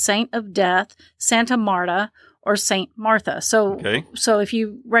to the Saint of Death, Santa Marta, or Saint Martha. So if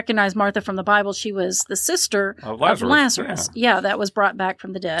you recognize Martha from the Bible, she was the sister of Lazarus. Yeah, that was brought back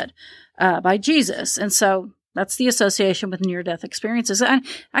from the dead by Jesus. And so that's the association with near-death experiences. And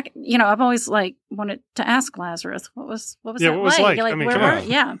I've always wanted to ask Lazarus, what was that like? I mean, where come on.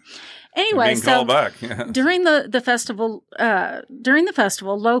 Yeah. Anyway, being called back. during the festival,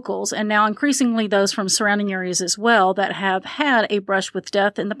 locals and now increasingly those from surrounding areas as well that have had a brush with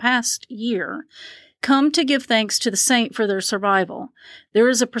death in the past year come to give thanks to the saint for their survival. There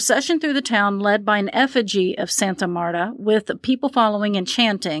is a procession through the town led by an effigy of Santa Marta with people following and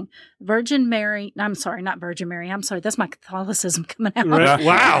chanting, Virgin Mary, I'm sorry, not Virgin Mary, I'm sorry, that's my Catholicism coming out. Right.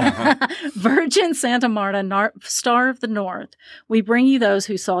 Wow. Virgin Santa Marta, Star of the North, we bring you those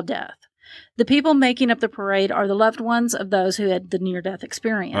who saw death. The people making up the parade are the loved ones of those who had the near-death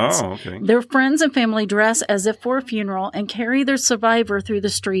experience. Oh, okay. Their friends and family dress as if for a funeral and carry their survivor through the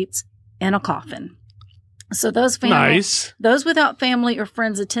streets in a coffin. So those Nice. those without family or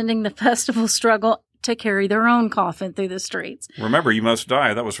friends attending the festival struggle to carry their own coffin through the streets. Remember, you must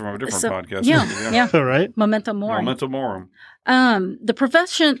die. That was from a different podcast. Yeah. All right. Memento Mori. Memento Morum. The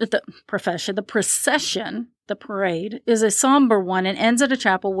procession, the parade, is a somber one and ends at a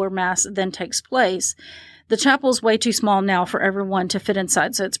chapel where Mass then takes place. The chapel is way too small now for everyone to fit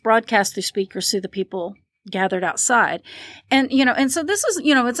inside, so it's broadcast through speakers to the people gathered outside. And, and so this is,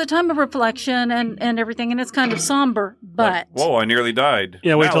 it's a time of reflection and everything, and it's kind of somber, but... Whoa, I nearly died.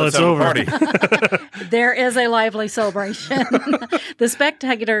 Yeah, wait Now till let's it's have a over. party. There is a lively celebration. The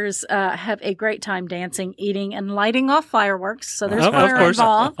spectators have a great time dancing, eating, and lighting off fireworks. So there's Of fire course.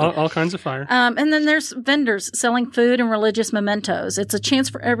 involved. All kinds of fire. And then there's vendors selling food and religious mementos. It's a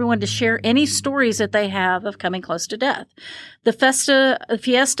chance for everyone to share any stories that they have of coming close to death. The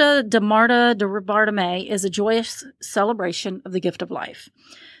Fiesta de Marta de Bartolomé is a joyous celebration of the gift of life.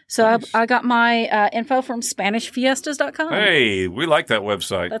 So Nice. I got my info from SpanishFiestas.com. Hey, we like that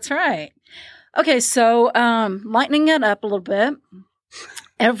website. That's right. Okay, so lightening it up a little bit.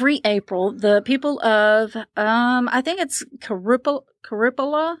 Every April, the people of, I think it's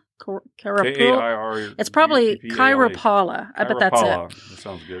Caripala? Kair. It's probably Kairapala. I bet that's it. That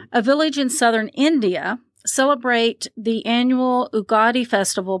sounds good. A village in southern India celebrate the annual Ugadi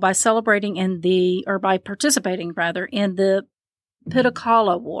festival by participating in the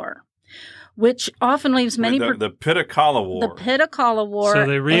Pittakala War, which often leaves many... The Pittakala War. The Pittakala War. So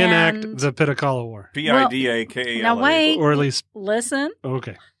they reenact and- the Pittakala War. P-I-D-A-K-A-L-A. Now wait. Or at least, Listen.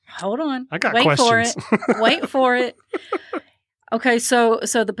 okay. Hold on. I got Wait questions. for it. Wait for it. Okay, so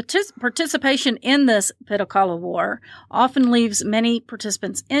the participation in this Pittakala War often leaves many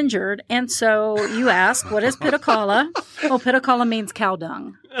participants injured, and so you ask, what is Pittakala? Well, Pittakala means cow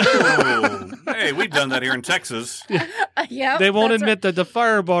dung. Oh, hey, we've done that here in Texas. Yeah, They won't admit that the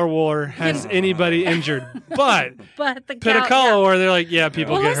Firebar War has anybody injured, but but the cow, Pittakala War, they're like, yeah,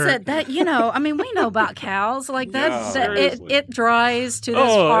 people well, get listen, hurt. that we know about cows like that. Yeah, That it dries to this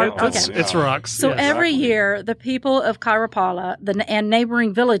Oh, part. it's, Okay. it's rocks. So yes. every Exactly. year, the people of Kairapala and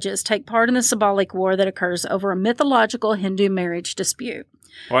neighboring villages take part in the symbolic war that occurs over a mythological Hindu marriage dispute.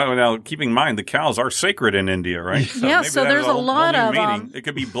 Well, now, keeping in mind, the cows are sacred in India, right? Yeah, maybe so that there's has a lot whole of new meaning. them. It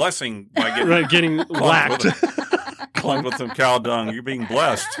could be blessing by getting Right, getting whacked. clunked with some cow dung. You're being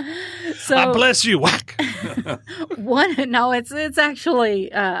blessed. So I bless you, whack. it's actually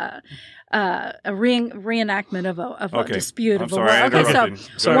a reenactment of a Okay. dispute I'm of a sorry, I war. Okay, interrupted. so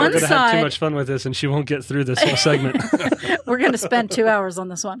Sorry, one we're going to have too side- much fun with this, and she won't get through this whole segment. we're going to spend 2 hours on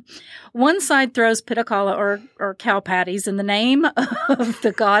this one. One side throws Pittakala or cow patties in the name of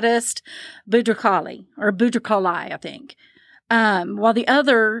the goddess Budrakali, or Budrakali, I think, while the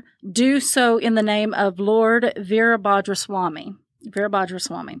other do so in the name of Lord Veerabhadraswamy.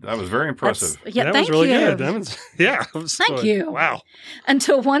 That was very impressive. Yeah, that thank was really you. good. That was, yeah. Thank you. Wow.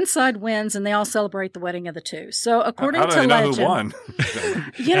 Until one side wins and they all celebrate the wedding of the two. So according How do to they know legend, who won?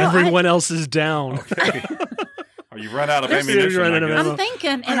 Everyone else is down. Are you run out of There's- ammunition? You're running I out of guess? ammo. I'm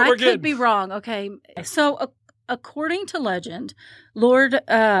thinking, and We're I could good. be wrong. Okay, so according to legend, Lord,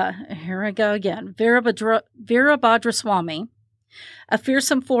 here I go again, Veerabhadraswamy, a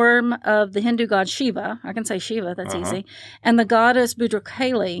fearsome form of the Hindu god Shiva, I can say Shiva, that's easy, and the goddess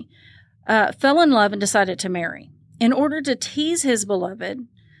Budrakali, fell in love and decided to marry. In order to tease his beloved,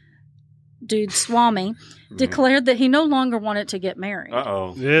 dude Swami declared that he no longer wanted to get married.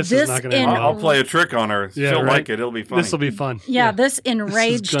 Uh-oh. This This is not going to in- end I'll well. play a trick on her. Yeah, She'll right. like it. It'll be funny. This will be fun. Yeah, this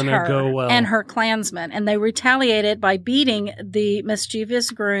enraged gonna her go well. and her clansmen, and they retaliated by beating the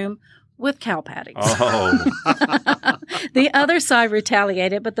mischievous groom with cow patties. Oh. The other side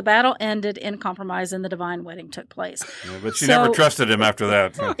retaliated, but the battle ended in compromise and the divine wedding took place. Yeah, but she So- never trusted him after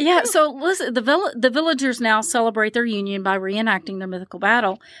that. Yeah, so listen, the villagers now celebrate their union by reenacting their mythical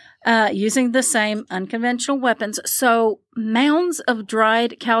battle using the same unconventional weapons. So mounds of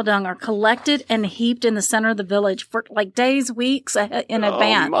dried cow dung are collected and heaped in the center of the village for like days, weeks in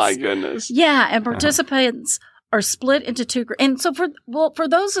advance. Oh, my goodness. Yeah, and participants are split into two. And so for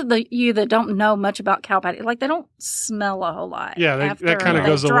those of you that don't know much about cow patty, like they don't smell a whole lot. Yeah, that kind of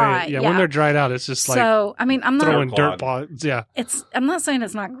goes dry. away. Yeah, when they're dried out, it's just like so. I mean, I'm not throwing dirt pods. Yeah, I'm not saying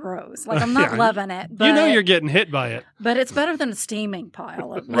it's not gross. Like I'm not loving it. But, you know, you're getting hit by it. But it's better than a steaming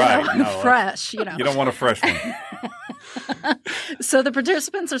pile of fresh. You know, you don't want a fresh one. So the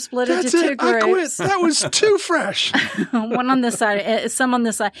participants are split into two groups. I quit. That was too fresh. One on this side, some on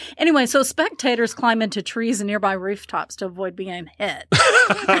this side. Anyway, so spectators climb into trees and nearby rooftops to avoid being hit.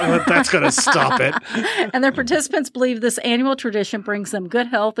 That's going to stop it. And their participants believe this annual tradition brings them good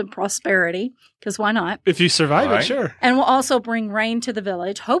health and prosperity, because why not? If you survive it, sure. And will also bring rain to the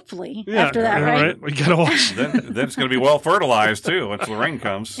village, hopefully, after that, right? We got to watch. Then it's going to be well fertilized, too, once the rain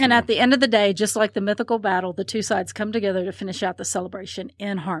comes. And at the end of the day, just like the mythical battle, the two sides come together to finish out the celebration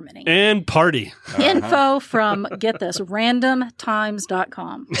in harmony. And party. Info from, get this,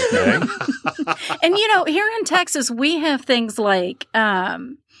 randomtimes.com. Okay. And, you know, here in Texas, we have things like cow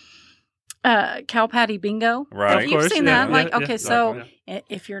patty bingo. Right. You've seen that. Yeah, so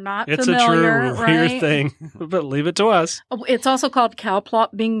if you're not it's familiar, a true weird thing, but leave it to us. It's also called cow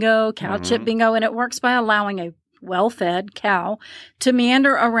plot bingo, cow chip bingo, and it works by allowing a well-fed cow to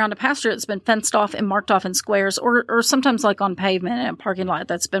meander around a pasture that's been fenced off and marked off in squares, or sometimes like on pavement in a parking lot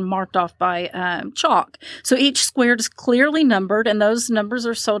that's been marked off by chalk. So each square is clearly numbered, and those numbers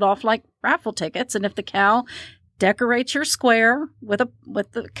are sold off like raffle tickets. And if the cow decorates your square with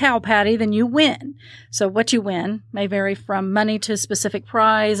the cow patty, then you win. So what you win may vary from money to a specific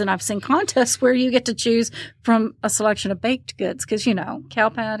prize. And I've seen contests where you get to choose from a selection of baked goods because, you know, cow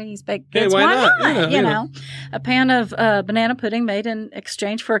patties, baked goods. Hey, why not? You know, a pan of banana pudding made in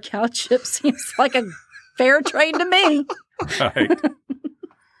exchange for a cow chip seems like a fair trade to me. Right.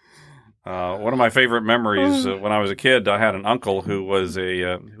 One of my favorite memories when I was a kid, I had an uncle who was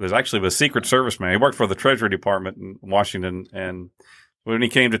actually a Secret Service man. He worked for the Treasury Department in Washington, and when he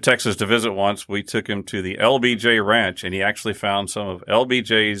came to Texas to visit once, we took him to the LBJ Ranch, and he actually found some of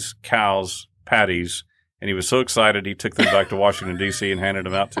LBJ's cows' patties, and he was so excited he took them back to Washington, D.C. and handed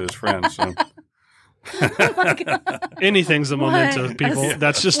them out to his friends. So. Oh my God. Anything's a memento, people.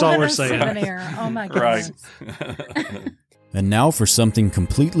 That's just all we're saying. Souvenir. Oh my goodness. Right. And now for something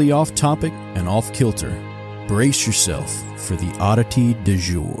completely off topic and off kilter. Brace yourself for the oddity du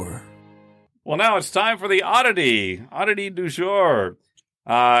jour. Well, now it's time for the oddity du jour.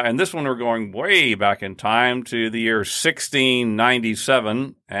 And this one we're going way back in time to the year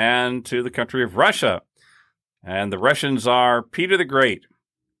 1697 and to the country of Russia. And the Russians are Peter the Great.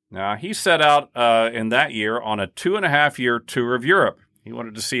 Now, he set out in that year on a 2.5-year tour of Europe. He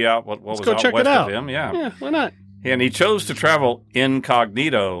wanted to see out what was out west of him. Yeah, why not? And he chose to travel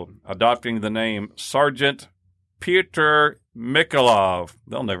incognito, adopting the name Sergeant Pyotr Mikolov.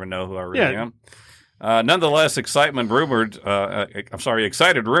 They'll never know who I really am. Nonetheless, excited rumors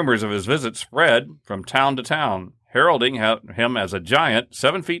of his visit spread from town to town, heralding him as a giant,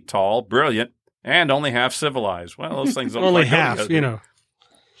 7 feet tall, brilliant, and only half civilized. Well, those things don't only half, you know.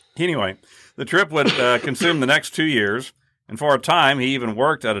 Anyway, the trip would consume the next 2 years. And for a time, he even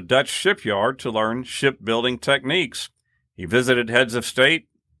worked at a Dutch shipyard to learn shipbuilding techniques. He visited heads of state,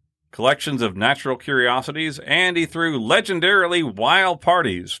 collections of natural curiosities, and he threw legendarily wild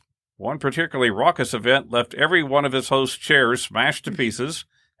parties. One particularly raucous event left every one of his host's chairs smashed to pieces,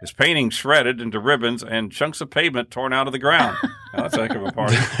 his paintings shredded into ribbons, and chunks of pavement torn out of the ground. Now, that's a heck of a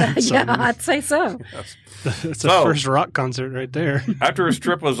party. Yeah, I'd say so. Yes. That's the first rock concert right there. After his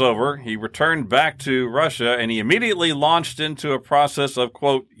trip was over, he returned back to Russia, and he immediately launched into a process of,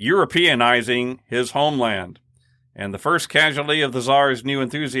 quote, Europeanizing his homeland. And the first casualty of the Tsar's new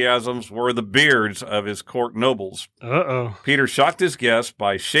enthusiasms were the beards of his court nobles. Uh-oh. Peter shocked his guests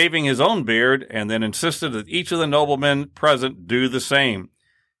by shaving his own beard and then insisted that each of the noblemen present do the same.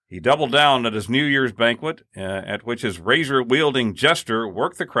 He doubled down at his New Year's banquet, at which his razor-wielding jester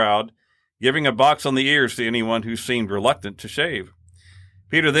worked the crowd, giving a box on the ears to anyone who seemed reluctant to shave.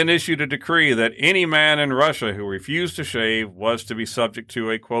 Peter then issued a decree that any man in Russia who refused to shave was to be subject to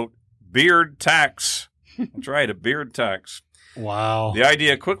a, quote, beard tax. That's right, a beard tax. Wow. The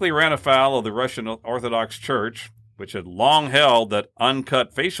idea quickly ran afoul of the Russian Orthodox Church, which had long held that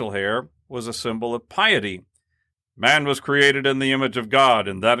uncut facial hair was a symbol of piety. Man was created in the image of God,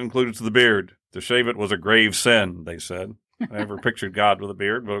 and that includes the beard. To shave it was a grave sin, they said. I never pictured God with a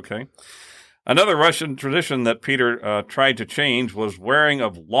beard, but okay. Another Russian tradition that Peter tried to change was wearing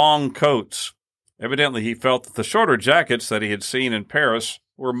of long coats. Evidently, he felt that the shorter jackets that he had seen in Paris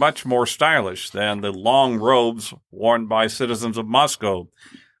were much more stylish than the long robes worn by citizens of Moscow.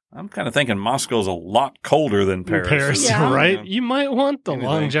 I'm kind of thinking Moscow's a lot colder than Paris. Paris, Yeah. right? You might want the Anything.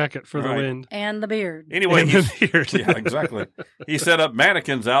 long jacket for the Right. wind. And the beard. Anyway, And the beard. yeah, exactly. He set up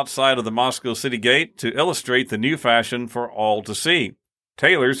mannequins outside of the Moscow city gate to illustrate the new fashion for all to see.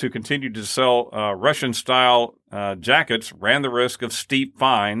 Tailors who continued to sell Russian-style jackets ran the risk of steep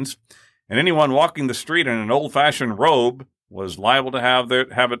fines, and anyone walking the street in an old-fashioned robe was liable to have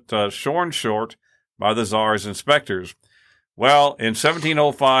it shorn short by the Tsar's inspectors. Well, in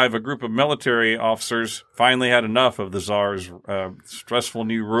 1705, a group of military officers finally had enough of the Tsar's stressful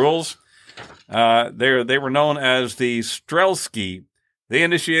new rules. They were known as the Streltsy. They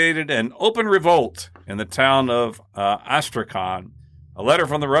initiated an open revolt in the town of Astrakhan. A letter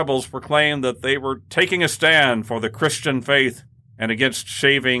from the rebels proclaimed that they were taking a stand for the Christian faith and against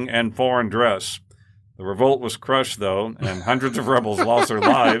shaving and foreign dress. The revolt was crushed, though, and hundreds of rebels lost their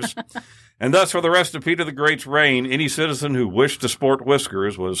lives. And thus, for the rest of Peter the Great's reign, any citizen who wished to sport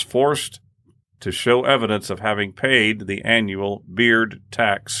whiskers was forced to show evidence of having paid the annual beard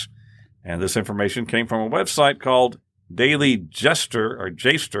tax. And this information came from a website called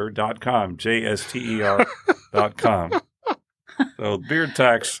DailyJester.com, JSTER.com. So, beard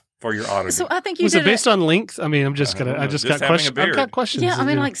tax for your oddity. So I think you Was did it based on length? I mean, I'm just I don't know. I've Just got having a questions. I've beard. got questions. Yeah, I mean,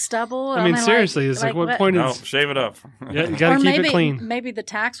 you know. like stubble. I mean, seriously, it's like what point No, is? shave it up. Yeah, you got to keep maybe, it clean. Maybe the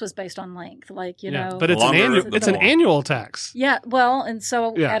tax was based on length, like you Yeah, know. but it's an Longer annual. the It's an more. annual tax. yeah, well, and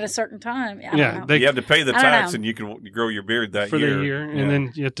so Yeah. at a certain time, I Yeah, don't know. they- You have to pay the I don't tax, know. and you can grow your beard that for year. the year, Yeah. and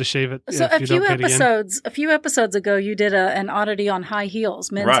then you have to shave it. So if you don't pay it again. a few episodes ago, you did an oddity on high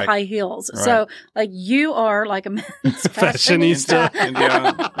heels, men's Right. high heels. Right. So, like, you are like a men's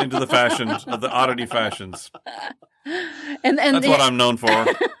Fashionista. into the fashions, the oddity fashions. and That's what I'm known for.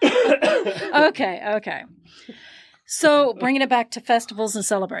 okay. So, bringing it back to festivals and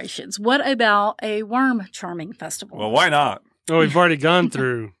celebrations, what about a worm charming festival? Well, why not? Oh, we've already gone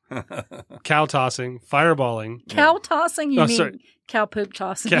through cow tossing, fireballing, cow tossing? You Oh, mean sorry. cow poop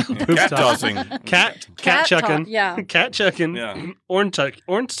tossing? cat poop Cat tossing, tossing cat Cat chucking, yeah. cat chucking, Yeah.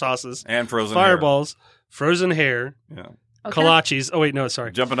 orange tosses, and frozen hair. fireballs, frozen hair, Yeah. Okay. kolaches. Oh wait, no,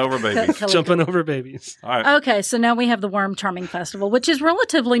 sorry, Jumping over babies. jumping over babies. All right. Okay, so now we have the Worm Charming Festival, which is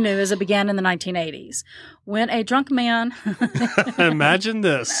relatively new as it began in the 1980s. When a drunk man. Imagine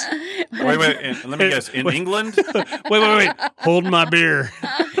this. Wait. Let me guess. In England? Wait. Hold my beer.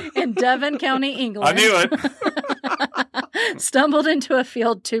 in Devon County, England. I knew it. Stumbled into a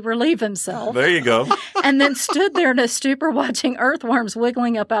field to relieve himself There you go. and then stood there in a stupor watching earthworms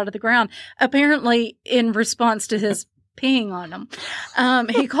wiggling up out of the ground, apparently in response to his peeing on them.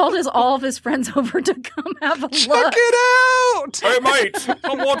 He called all of his friends over to come have a Check look. it out. Hey, mate,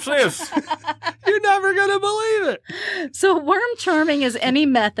 come watch this. You're never gonna believe it. So worm charming is any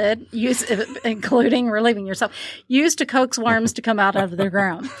method, including relieving yourself, used to coax worms to come out of the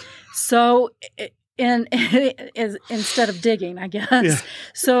ground. So instead of digging, I guess. Yeah.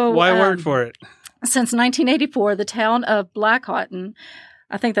 So Why work for it? Since 1984, the town of Blackhoughton,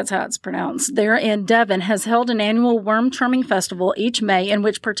 I think that's how it's pronounced, there in Devon, has held an annual worm charming festival each May in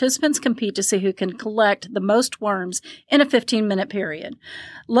which participants compete to see who can collect the most worms in a 15-minute period.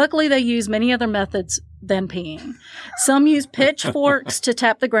 Luckily, they use many other methods than peeing. Some use pitchforks to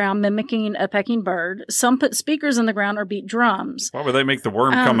tap the ground, mimicking a pecking bird. Some put speakers in the ground or beat drums. Why would they make the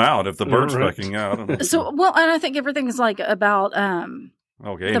worm come out if the bird's right. pecking out? So, well, and I think everything is like about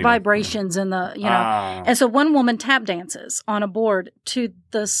Okay. the anyway. vibrations and the, you know. Ah. And so one woman tap dances on a board to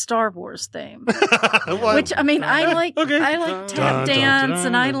the Star Wars theme. What? Which I mean, I like Okay. tap Dun, dun, dance dun,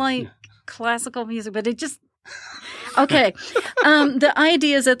 and I dun. like classical music, but it just okay. The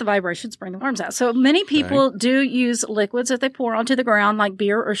idea is that the vibrations bring the worms out. So many people do use liquids that they pour onto the ground, like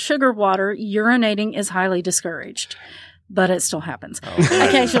beer or sugar water. Urinating is highly discouraged, but it still happens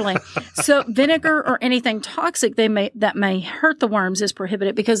occasionally. So vinegar or anything toxic that may hurt the worms is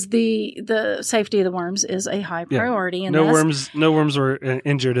prohibited because the safety of the worms is a high Yeah. priority. And No worms were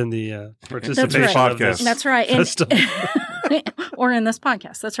injured in the participation right. of this. That's right. And- festival. or in this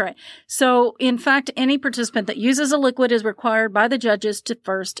podcast. That's right. So, in fact, any participant that uses a liquid is required by the judges to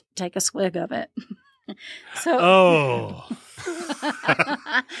first take a swig of it. So, Oh.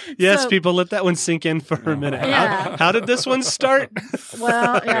 Yes, So- people, let that one sink in for a minute. Yeah. How did this one start?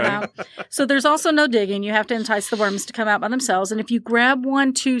 well, you know. So there's also no digging. You have to entice the worms to come out by themselves. And if you grab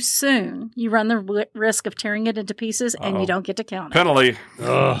one too soon, you run the risk of tearing it into pieces and you don't get to count it. Penalty.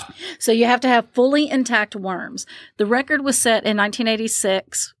 Ugh. So you have to have fully intact worms. The record was set in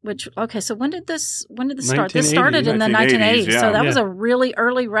 1986, which, okay, so when did this start? This 1980. started in the 1980s. 1980s, So that yeah. was a really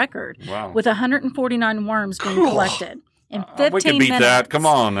early record Wow. with 149 worms being collected in 15 we can beat minutes. that. Come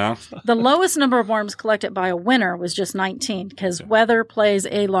on now. The lowest number of worms collected by a winner was just 19 because weather plays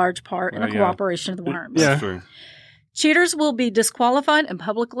a large part in the cooperation of the worms. Yeah. That's true. Cheaters will be disqualified and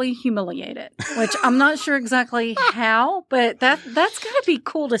publicly humiliated, which I'm not sure exactly how, but that's got to be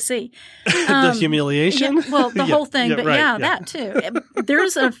cool to see. The humiliation? Yeah, well, the whole thing, but right, that too.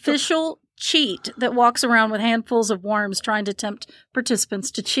 There's an official cheat that walks around with handfuls of worms trying to tempt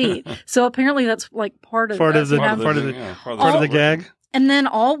participants to cheat. So apparently that's like part of the gag. And then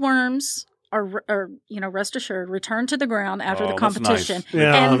all worms are rest assured, return to the ground after the competition. Nice.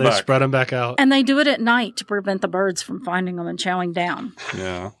 Yeah, they spread them back out. And they do it at night to prevent the birds from finding them and chowing down.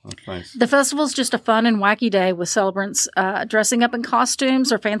 Yeah, that's nice. The festival's just a fun and wacky day with celebrants dressing up in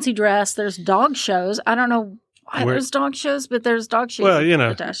costumes or fancy dress. There's dog shows. I don't know why there's dog shows, but there's dog shows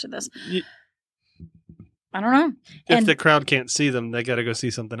attached to this. I don't know. If the crowd can't see them, they got to go see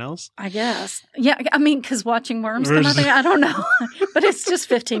something else. I guess. Yeah, I mean, because watching worms come out, I don't know. But it's just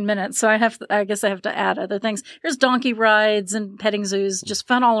 15 minutes, so I guess I have to add other things. There's donkey rides and petting zoos, just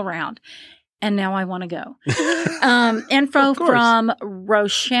fun all around. And now I want to go. Info from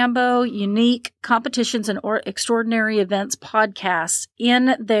Rochambeau Unique Competitions and Extraordinary Events podcasts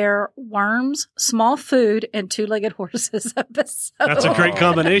in their Worms, Small Food, and Two-Legged Horses episode. That's a great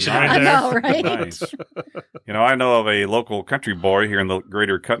combination right there. I know, right? Nice. I know of a local country boy here in the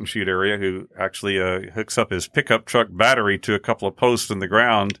greater Cut and Shoot area who actually hooks up his pickup truck battery to a couple of posts in the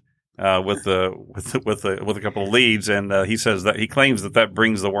ground with a couple of leads, and he says that he claims that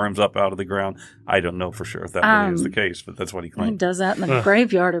brings the worms up out of the ground. I don't know for sure if that really is the case, but that's what he claims. He does that in the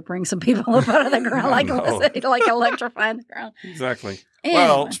graveyard to bring some people up out of the ground, like electrifying the ground. Exactly. Anyway.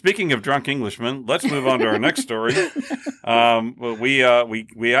 Well, speaking of drunk Englishmen, let's move on to our next story. We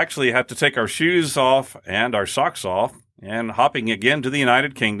actually have to take our shoes off and our socks off. And hopping again to the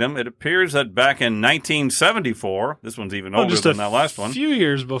United Kingdom, it appears that back in 1974, this one's even older than that last one. A few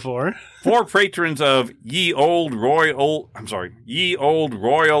years before. 4 patrons of Ye Old Royal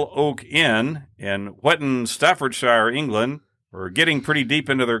Oak Inn in Whetton, Staffordshire, England, were getting pretty deep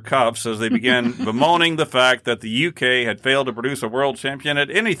into their cups as they began bemoaning the fact that the UK had failed to produce a world champion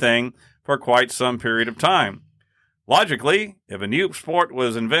at anything for quite some period of time. Logically, if a new sport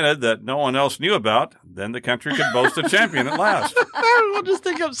was invented that no one else knew about, then the country could boast a champion at last. We'll just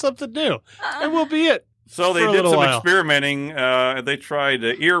think up something new, and we'll be it. So they did some experimenting. They tried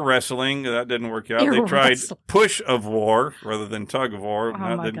ear wrestling. That didn't work out. They tried push of war rather than tug of war.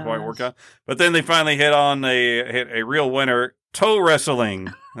 That didn't quite work out. But then they finally hit a real winner, toe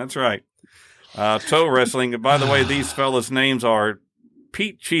wrestling. That's right. Toe wrestling. By the way, these fellas' names are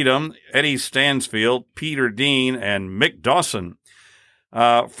Pete Cheatham, Eddie Stansfield, Peter Dean, and Mick Dawson.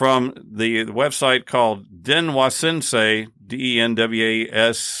 From the website called Denwasensei,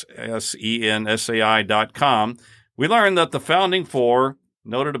 DENWASSENSAI.com, we learned that the founding 4,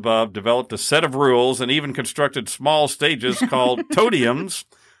 noted above, developed a set of rules and even constructed small stages called toadiums,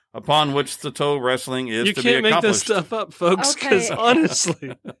 upon which the toe wrestling is to be accomplished. You can't make this stuff up, folks, because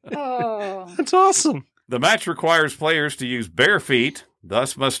honestly, that's awesome. The match requires players to use bare feet,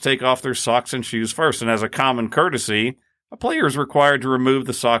 thus must take off their socks and shoes first. And as a common courtesy, a player is required to remove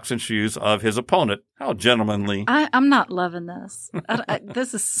the socks and shoes of his opponent. How gentlemanly. I'm not loving this.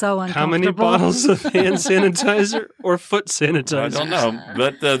 This is so uncomfortable. How many bottles of hand sanitizer or foot sanitizer? I don't know.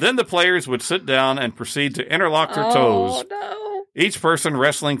 But then the players would sit down and proceed to interlock their toes. No. Each person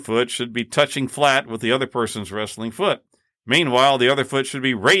wrestling foot should be touching flat with the other person's wrestling foot. Meanwhile, the other foot should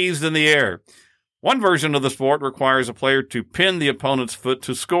be raised in the air. One version of the sport requires a player to pin the opponent's foot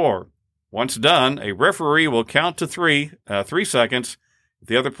to score. Once done, a referee will count to 3 seconds. If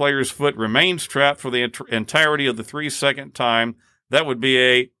the other player's foot remains trapped for the entirety of the 3-second time, that would be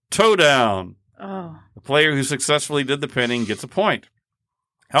a toe down. Oh. The player who successfully did the pinning gets a point.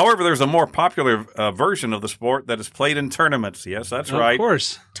 However, there's a more popular version of the sport that is played in tournaments. Yes, that's right. Of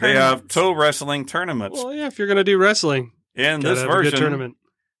course. They have toe wrestling tournaments. Well, yeah, if you're going to do wrestling. In this version,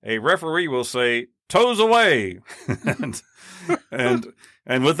 a referee will say, toes away.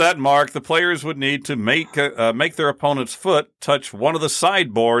 and with that mark, the players would need to make their opponent's foot touch one of the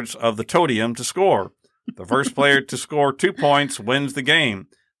sideboards of the toadium to score. The first player to score 2 points wins the game.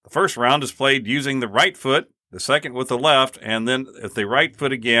 The first round is played using the right foot, the second with the left, and then if the right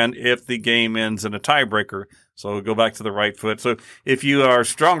foot again if the game ends in a tiebreaker. So we'll go back to the right foot. So if you are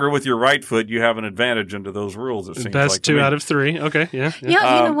stronger with your right foot, you have an advantage under those rules. It seems best like 2 out of 3. Okay, yeah.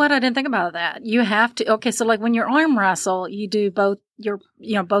 Yeah, you know what? I didn't think about that. You have to. Okay, so like when you arm wrestle, you do both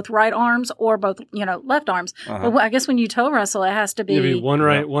both right arms or both left arms. But I guess when you toe wrestle, it has to be one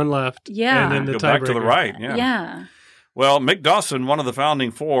right, one left. Yeah, and then the go back to the tiebreaker. right. Yeah. Well, Mick Dawson, one of the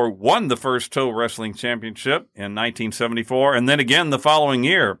founding four, won the first toe wrestling championship in 1974 and then again the following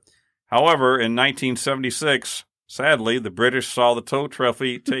year. However, in 1976, sadly, the British saw the toe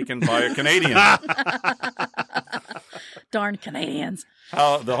trophy taken by a Canadian. Darn Canadians.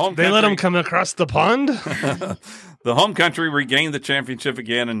 They let them come across the pond? The home country regained the championship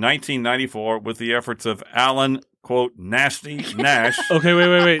again in 1994 with the efforts of Alan, quote, Nasty Nash. Okay,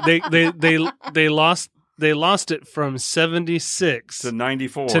 wait. They lost it from 76 to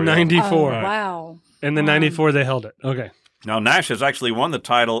 94. To 94. Oh, wow. And then 94 they held it. Okay. Now, Nash has actually won the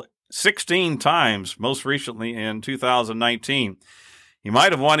title 16 times, most recently in 2019. He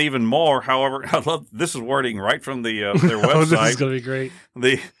might have won even more. However, I love this is wording right from the their website. This is going to be great.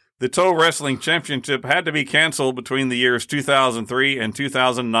 The Toe Wrestling Championship had to be canceled between the years 2003 and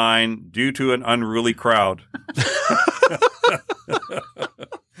 2009 due to an unruly crowd.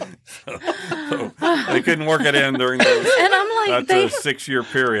 So they couldn't work it in during those, and I'm like, a 6-year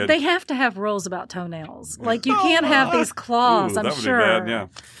period. They have to have rules about toenails. Like, you can't have these claws, I'm that would sure. Be bad, yeah.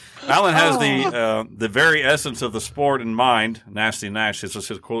 Alan has the very essence of the sport in mind. Nasty Nash, this is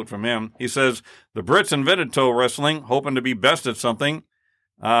his quote from him. He says, "The Brits invented toe wrestling, hoping to be best at something.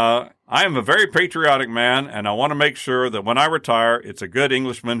 I am a very patriotic man, and I want to make sure that when I retire, it's a good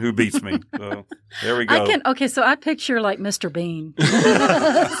Englishman who beats me." So there we go. So I picture like Mr. Bean.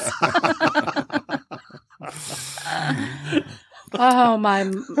 Oh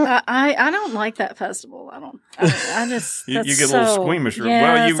my! I don't like that festival. I just you get a little squeamish.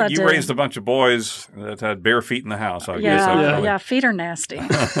 Yes, well, you raised a bunch of boys that had bare feet in the house. I guess. Yeah, feet are nasty.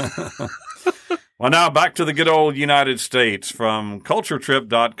 Well, now back to the good old United States. From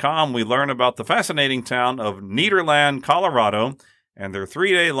CultureTrip.com, we learn about the fascinating town of Nederland, Colorado, and their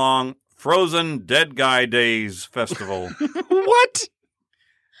 3-day-long Frozen Dead Guy Days festival. What?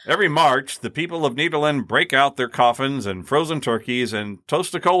 Every March, the people of Nederland break out their coffins and frozen turkeys and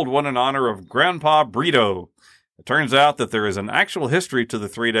toast a cold one in honor of Grandpa Brito. It turns out that there is an actual history to the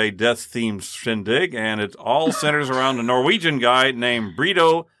 3-day death-themed shindig, and it all centers around a Norwegian guy named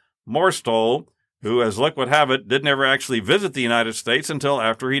Brito Morstol, who, as luck would have it, didn't ever actually visit the United States until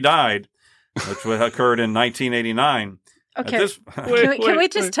after he died, which occurred in 1989. Okay. Can we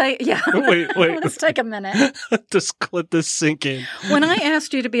just take... Yeah. Wait. Let's take a minute. Just let this sink in. When I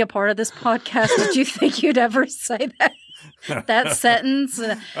asked you to be a part of this podcast, did you think you'd ever say that sentence?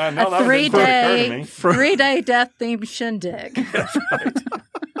 No, a that 3-day death-themed shindig.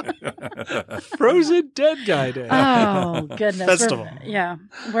 Frozen Dead Guy Day. Oh, goodness. Festival.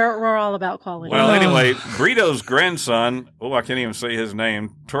 We're all about quality. Well, anyway, Brito's grandson, I can't even say his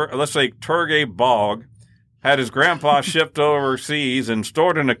name, let's say Turgay Bog, had his grandpa shipped overseas and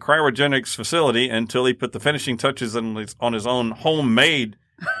stored in a cryogenics facility until he put the finishing touches on his own homemade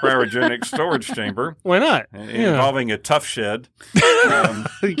cryogenic storage chamber. Why not? Involving a tough shed.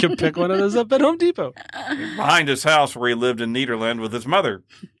 You can pick one of those up at Home Depot. Behind his house where he lived in Nederland with his mother.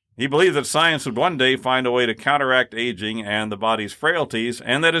 He believed that science would one day find a way to counteract aging and the body's frailties,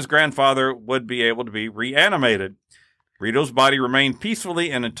 and that his grandfather would be able to be reanimated. Brito's body remained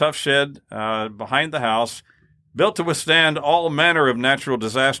peacefully in a tough shed behind the house, built to withstand all manner of natural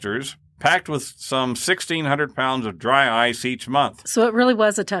disasters, packed with some 1,600 pounds of dry ice each month. So it really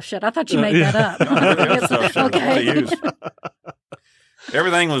was a tough shed. I thought you made that up. Okay.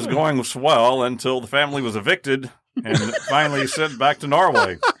 Everything was going swell until the family was evicted and finally sent back to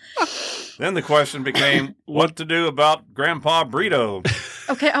Norway. Then the question became what to do about Grandpa Brito.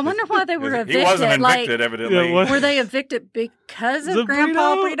 Okay, I wonder why they were evicted. He wasn't evicted, evidently. Were they evicted because of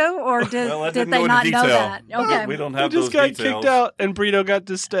Grandpa Brito, or did they not know that? Okay, we don't have those details. He just got kicked out, and Brito got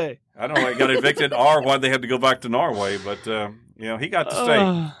to stay. I don't know why he got evicted or why they had to go back to Norway, but he got to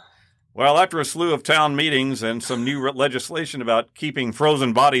stay. Well, after a slew of town meetings and some new legislation about keeping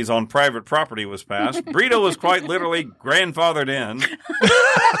frozen bodies on private property was passed, Brito was quite literally grandfathered in.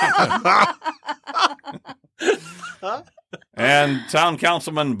 And town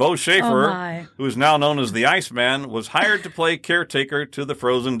councilman Bo Schaefer, who is now known as the Iceman, was hired to play caretaker to the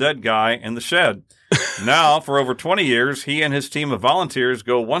frozen dead guy in the shed. Now, for over 20 years, he and his team of volunteers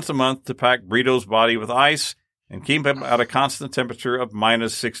go once a month to pack Brito's body with ice and keep him at a constant temperature of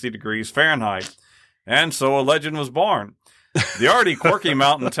minus 60 degrees Fahrenheit. And so a legend was born. The already quirky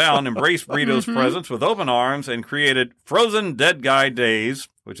mountain town embraced Brito's presence with open arms and created Frozen Dead Guy Days,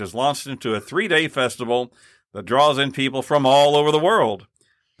 which has launched into a 3-day festival that draws in people from all over the world.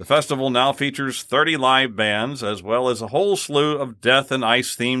 The festival now features 30 live bands, as well as a whole slew of death and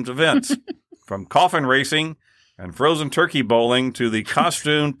ice-themed events, from coffin racing and frozen turkey bowling to the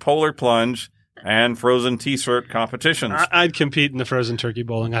costumed polar plunge and frozen t-shirt competitions. I'd compete in the frozen turkey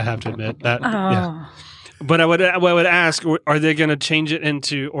bowling, I have to admit. But I would ask, are they going to change it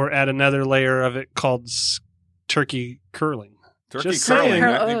into or add another layer of it called turkey curling? Turkey Just curling. saying.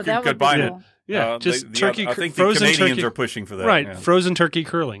 Oh, You could that would be combine cool. Yeah, just turkey. I think the frozen Canadians turkey are pushing for that. Right, yeah. frozen turkey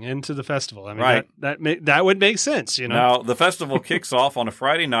curling into the festival. I mean, Right. that would make sense, you know. Now, the festival kicks off on a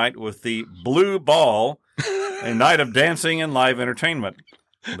Friday night with the Blue Ball, a night of dancing and live entertainment.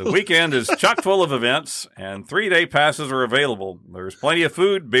 The weekend is chock full of events, and 3-day passes are available. There's plenty of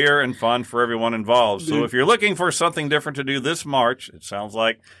food, beer, and fun for everyone involved. So if you're looking for something different to do this March, it sounds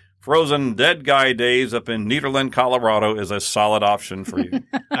like Frozen Dead Guy Days up in Nederland, Colorado is a solid option for you.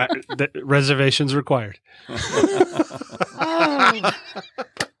 Reservations required. Oh.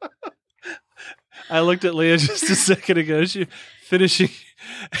 I looked at Leah just a second ago. She finishing.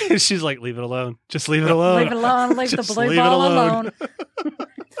 She's like, "Leave it alone. Just leave it alone. Leave it alone. Leave the Just blue leave it ball alone." alone.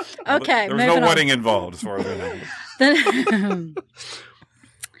 Okay, There was no moving on. wedding involved, as far as I know. Then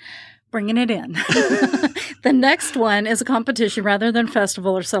bringing it in. The next one is a competition rather than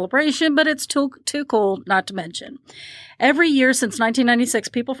festival or celebration, but it's too cool not to mention. Every year since 1996,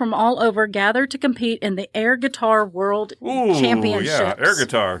 people from all over gather to compete in the Air Guitar World Ooh, Championships. yeah, air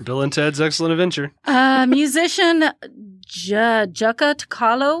guitar. Bill and Ted's Excellent Adventure. Musician Jukka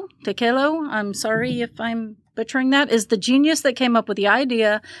Takelo, I'm sorry if I'm butchering that, is the genius that came up with the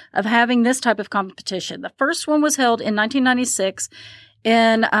idea of having this type of competition. The first one was held in 1996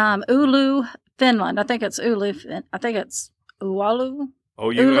 in Oulu, Finland. I think it's Oulu. I think it's Oulu.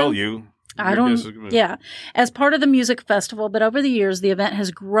 OULU. I don't, yeah, as part of the music festival, but over the years, the event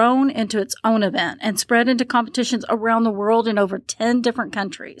has grown into its own event and spread into competitions around the world in over 10 different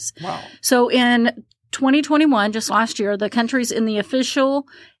countries. Wow. So in 2021, just last year, the countries in the official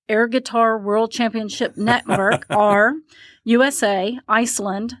Air Guitar World Championship Network are USA,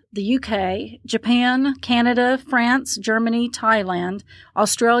 Iceland, the UK, Japan, Canada, France, Germany, Thailand,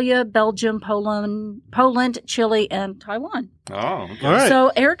 Australia, Belgium, Poland, Chile, and Taiwan. Oh, okay. All right. So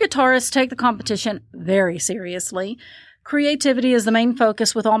air guitarists take the competition very seriously. Creativity is the main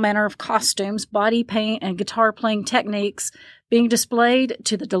focus, with all manner of costumes, body paint, and guitar playing techniques being displayed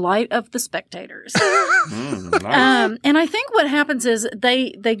to the delight of the spectators. Nice. And I think what happens is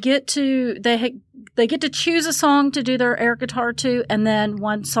they get to choose a song to do their air guitar to, and then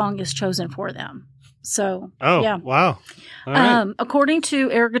one song is chosen for them. So, yeah. Wow. All right. According to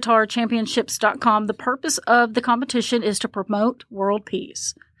airguitarchampionships.com, the purpose of the competition is to promote world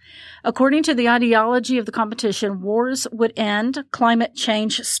peace. According to the ideology of the competition, wars would end, climate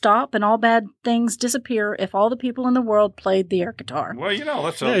change stop, and all bad things disappear if all the people in the world played the air guitar. Well,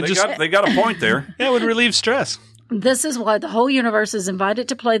 that's Yeah, they got a point there. Yeah, it would relieve stress. This is why the whole universe is invited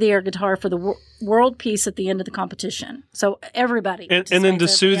to play the air guitar for the world peace at the end of the competition. So everybody. And then to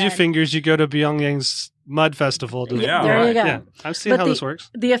participates at soothe the your end. fingers, you go to Pyongyang's Mud Festival. Yeah, There you go. Yeah, I've seen But how this works.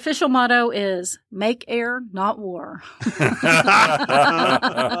 The official motto is "Make air, not war,"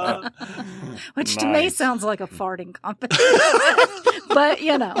 which to me Nice. sounds like a farting competition. But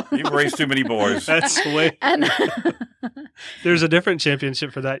You've raised too many boys. That's way. and There's a different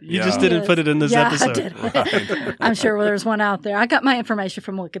championship for that. You Yeah. just didn't put it in this yeah, episode. I did. I'm sure there's one out there. I got my information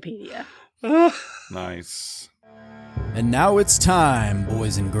from Wikipedia. Nice. And now it's time,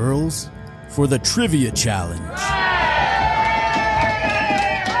 boys and girls, for the Trivia Challenge.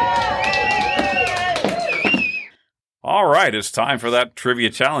 All right, it's time for that trivia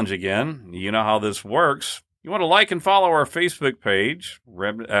challenge again. You know how this works. You want to like and follow our Facebook page,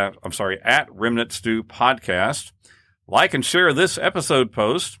 at Remnant Stew Podcast. Like and share this episode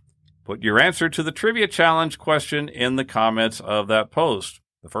post. Put your answer to the trivia challenge question in the comments of that post.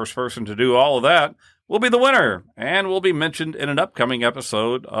 The first person to do all of that will be the winner and will be mentioned in an upcoming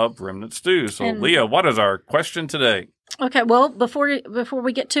episode of Remnant Stew. So, And- Leah, what is our question today? Okay, well, before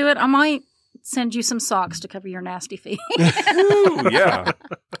we get to it, I might send you some socks to cover your nasty feet. Ooh, yeah,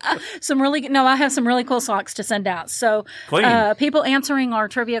 I have some really cool socks to send out. So clean. people answering our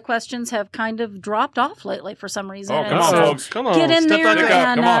trivia questions have kind of dropped off lately for some reason. Oh, And come on, so folks. Come on. get in step there up. Stick up.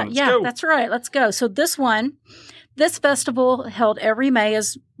 and Come on, let's yeah, go. that's right. Let's go. So this festival held every May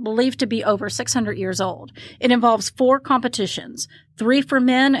is believed to be over 600 years old. It involves 4 competitions, 3 for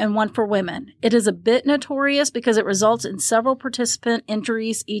men and 1 for women. It is a bit notorious because it results in several participant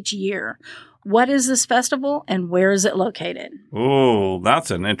entries each year. What is this festival and where is it located? Oh, that's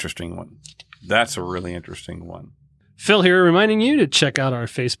an interesting one. That's a really interesting one. Phil here, reminding you to check out our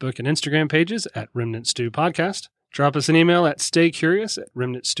Facebook and Instagram pages at Remnant Stew Podcast. Drop us an email at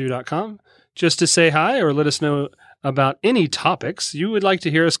staycurious@remnantstew.com just to say hi or let us know about any topics you would like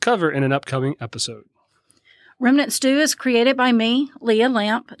to hear us cover in an upcoming episode. Remnant Stew is created by me, Leah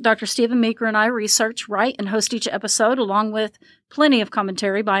Lamp. Dr. Stephen Meeker and I research, write, and host each episode, along with plenty of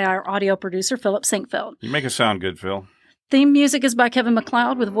commentary by our audio producer, Philip Sinkfeld. You make it sound good, Phil. Theme music is by Kevin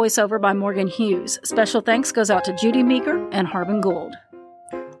MacLeod with voiceover by Morgan Hughes. Special thanks goes out to Judy Meeker and Harbin Gould.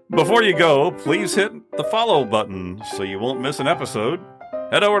 Before you go, please hit the follow button so you won't miss an episode.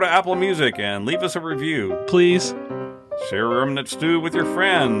 Head over to Apple Music and leave us a review. Please. Share Remnant Stew with your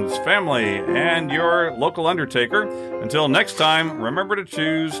friends, family, and your local undertaker. Until next time, remember to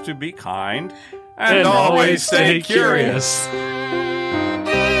choose to be kind and always stay curious.